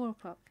 Oh, it's 4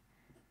 o'clock.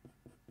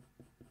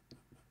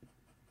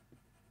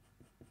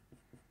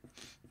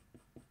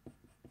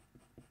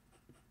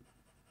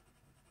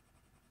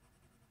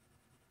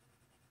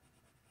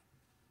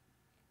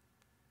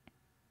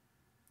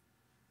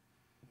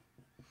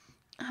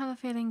 I have a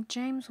feeling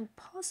James will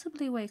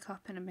possibly wake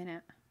up in a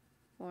minute,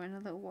 or in a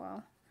little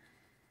while,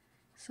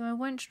 so I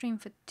won't stream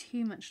for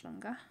too much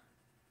longer.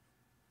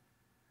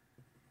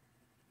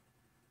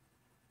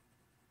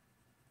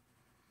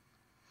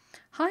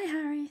 Hi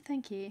Harry,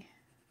 thank you.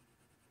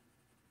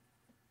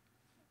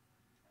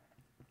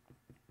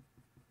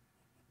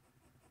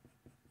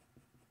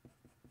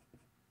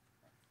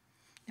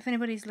 If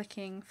anybody's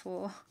looking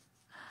for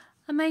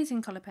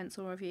amazing colour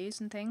pencil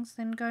reviews and things,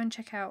 then go and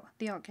check out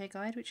the Art Gear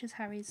Guide, which is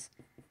Harry's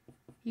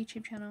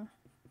YouTube channel.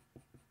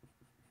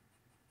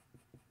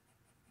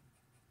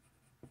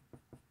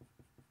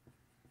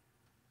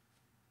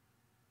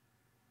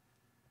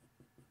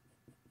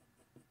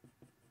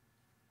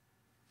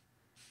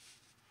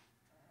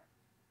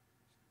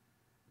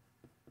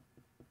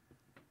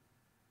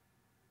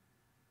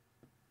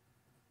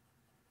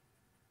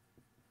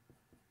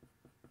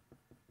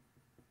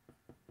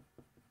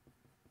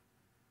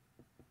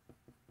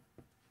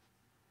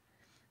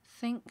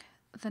 I think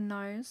the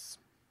nose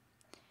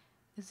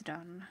is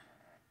done.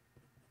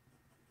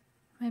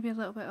 Maybe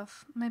I'll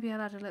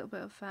add a little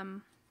bit of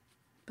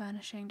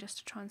burnishing just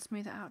to try and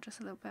smooth it out just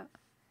a little bit.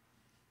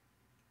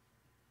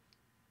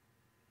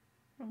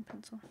 Wrong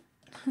pencil.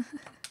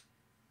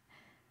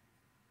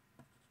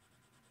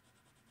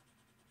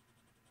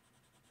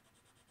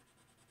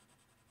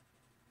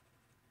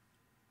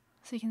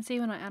 So you can see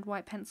when I add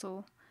white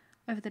pencil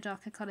over the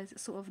darker colours,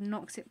 it sort of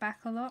knocks it back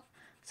a lot.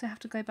 So I have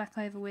to go back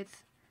over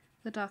with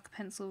the darker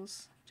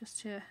pencils just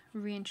to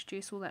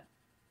reintroduce all that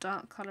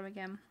dark colour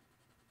again.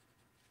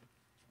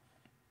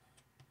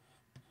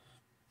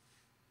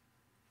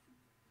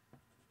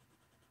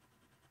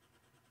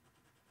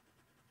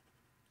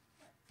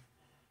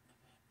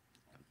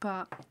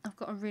 But I've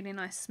got a really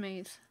nice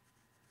smooth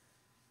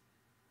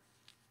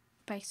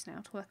base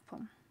now to work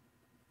upon.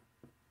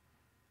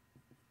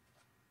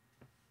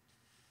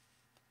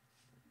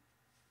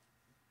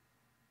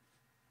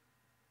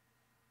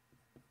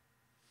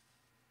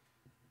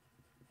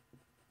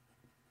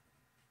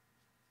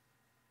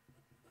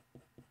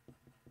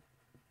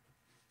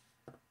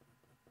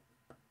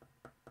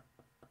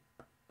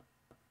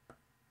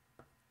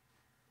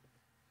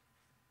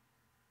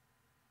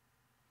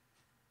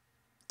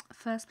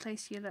 First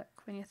place you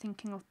look when you're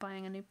thinking of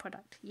buying a new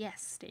product.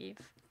 Yes, Steve.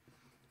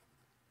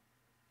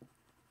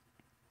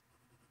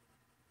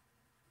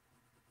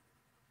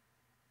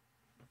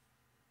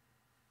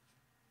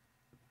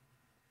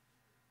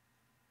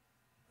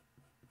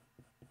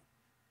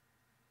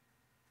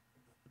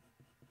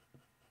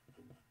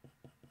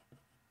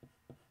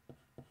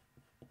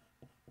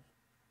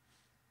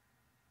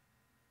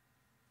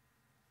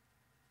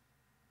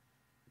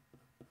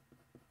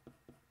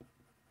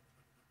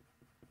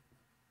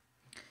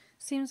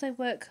 Seems I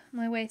work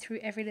my way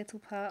through every little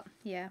part.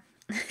 Yeah.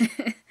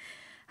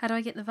 How do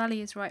I get the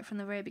values right from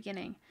the very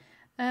beginning?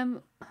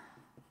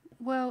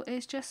 Well,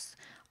 it's just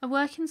I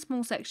work in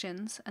small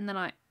sections and then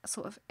I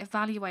sort of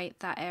evaluate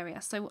that area.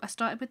 So I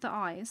started with the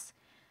eyes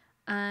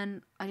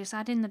and I just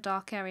add in the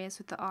dark areas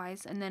with the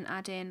eyes and then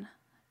add in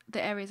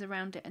the areas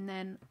around it and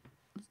then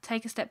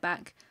take a step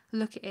back,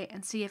 look at it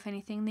and see if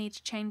anything needs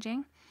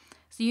changing.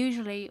 So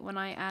usually when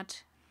I add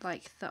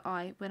like the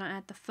eye, when I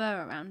add the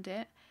fur around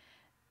it,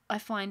 I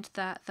find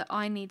that the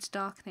eye needs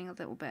darkening a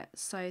little bit,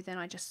 so then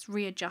I just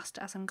readjust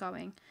as I'm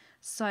going.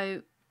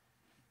 So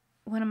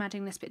when I'm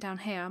adding this bit down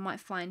here, I might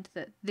find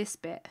that this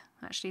bit,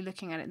 actually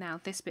looking at it now,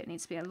 this bit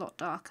needs to be a lot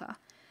darker.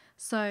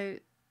 So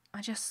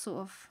I just sort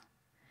of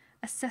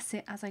assess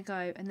it as I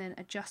go and then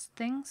adjust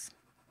things.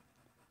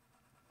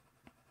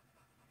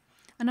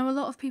 I know a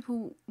lot of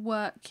people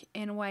work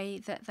in a way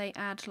that they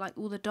add like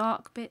all the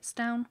dark bits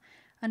down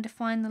and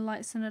define the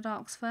lights and the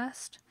darks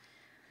first.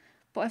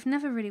 But I've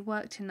never really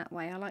worked in that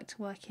way. I like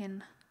to work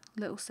in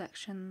little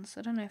sections.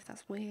 I don't know if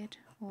that's weird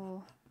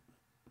or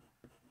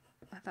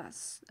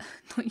that's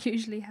not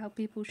usually how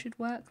people should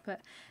work,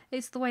 but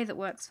it's the way that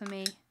works for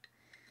me.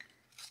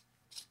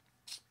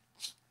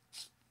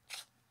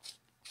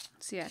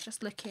 So yeah,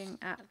 just looking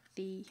at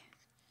the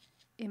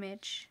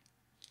image.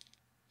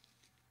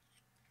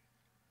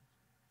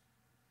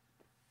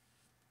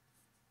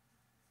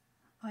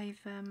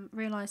 I've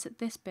realised that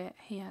this bit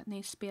here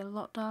needs to be a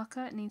lot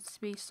darker. It needs to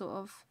be sort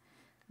of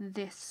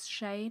this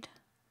shade,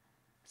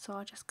 so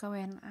I'll just go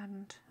in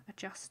and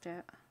adjust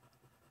it.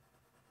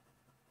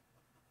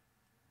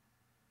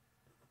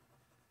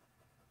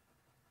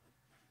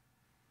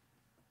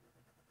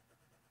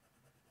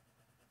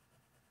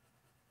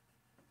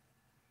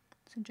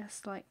 So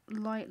just like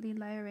lightly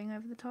layering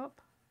over the top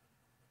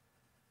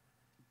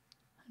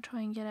and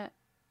try and get it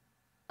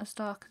as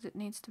dark as it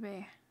needs to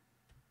be.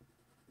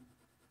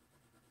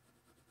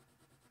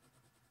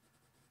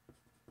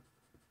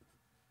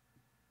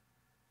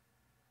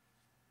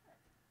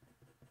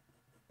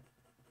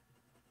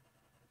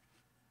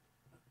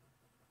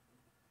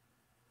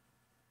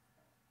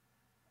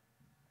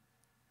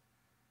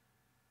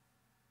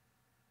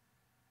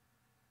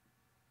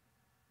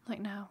 Like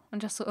now, I'm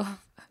just sort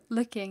of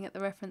looking at the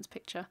reference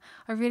picture.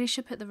 I really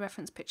should put the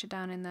reference picture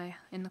down in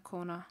the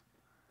corner.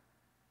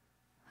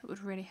 It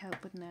would really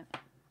help, wouldn't it?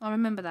 I'll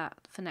remember that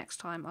for next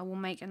time. I will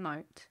make a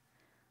note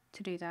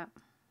to do that.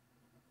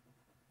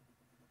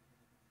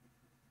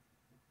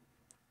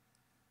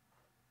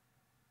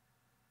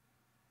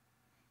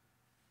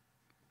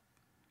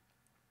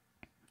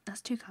 That's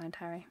too kind,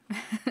 Harry.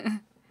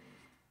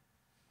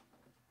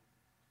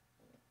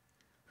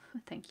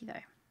 Thank you, though.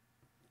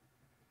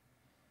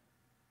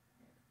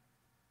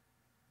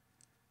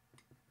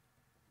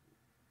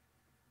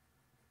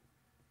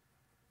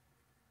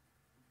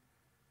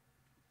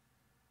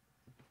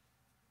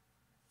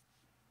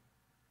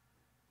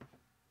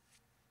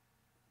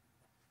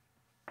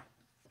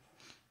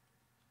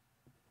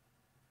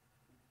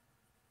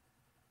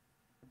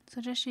 So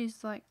just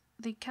use like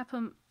the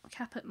Caput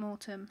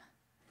Mortem,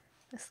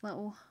 this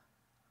little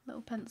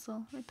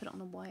pencil. Let me put it on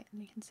the white and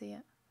you can see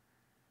it.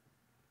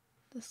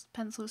 This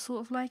pencil is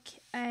sort of like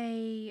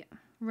a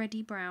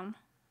reddy brown.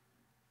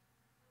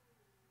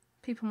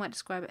 People might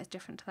describe it as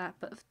different to that,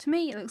 but to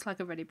me it looks like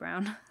a reddy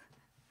brown.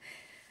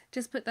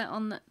 Just put that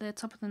on the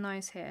top of the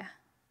nose here,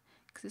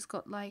 because it's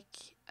got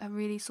like a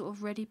really sort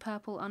of reddy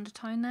purple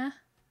undertone there.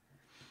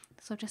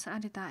 So I've just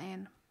added that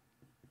in,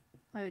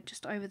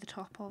 just over the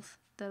top of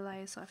the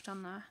layers that I've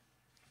done there.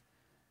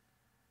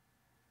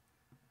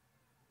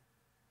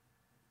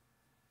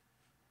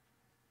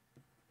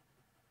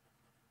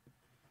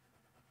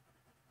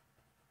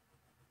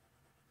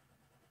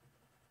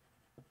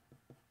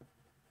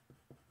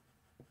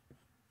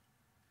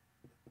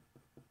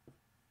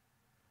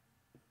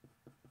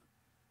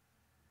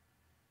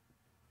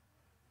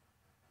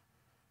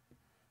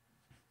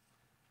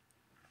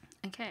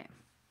 Okay.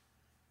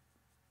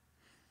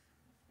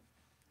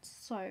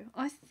 So,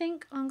 I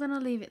think I'm going to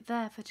leave it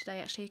there for today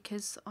actually,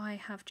 because I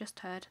have just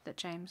heard that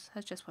James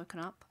has just woken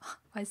up.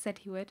 I said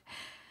he would.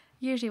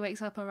 Usually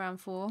wakes up around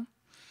 4.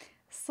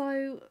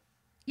 So,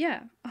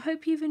 yeah, I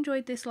hope you've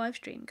enjoyed this live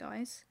stream,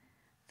 guys.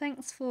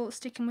 Thanks for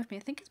sticking with me.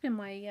 I think it's been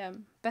my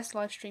best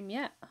live stream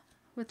yet,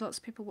 with lots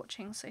of people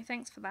watching, so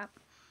thanks for that.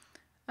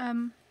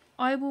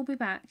 I will be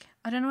back.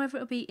 I don't know whether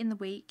it'll be in the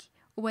week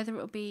or whether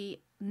it'll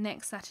be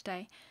next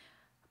Saturday,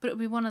 but it'll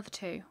be one of the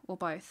two or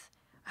both.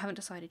 I haven't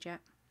decided yet.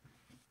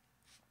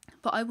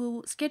 But I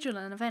will schedule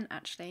an event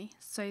actually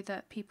so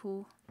that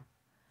people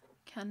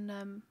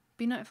can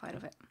be notified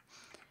of it.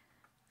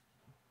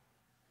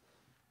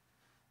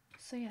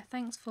 So yeah,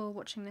 thanks for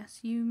watching this.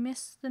 You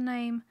missed the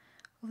name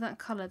of that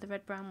colour, the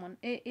red-brown one.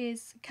 It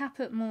is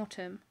Caput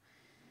Mortuum.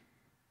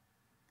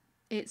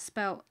 It's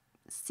spelled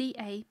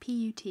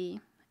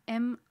CAPUTMORTUUM.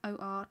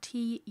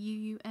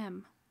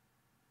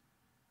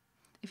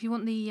 If you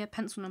want the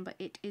pencil number,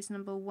 it is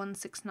number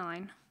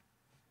 169.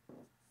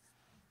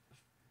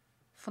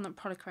 Fondant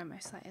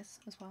Polychromos, that is,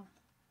 as well.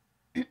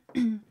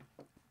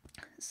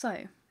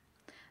 So,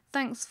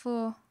 thanks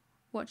for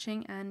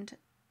watching, and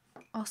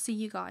I'll see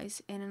you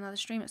guys in another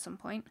stream at some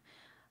point.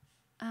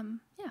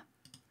 Yeah.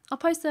 I'll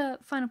post the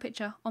final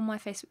picture on my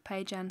Facebook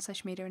page and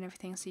social media and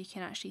everything so you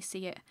can actually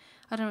see it.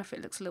 I don't know if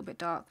it looks a little bit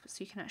dark, but so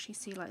you can actually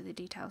see like the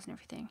details and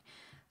everything.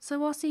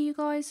 So I'll see you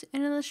guys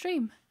in another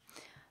stream.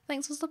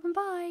 Thanks for stopping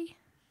by.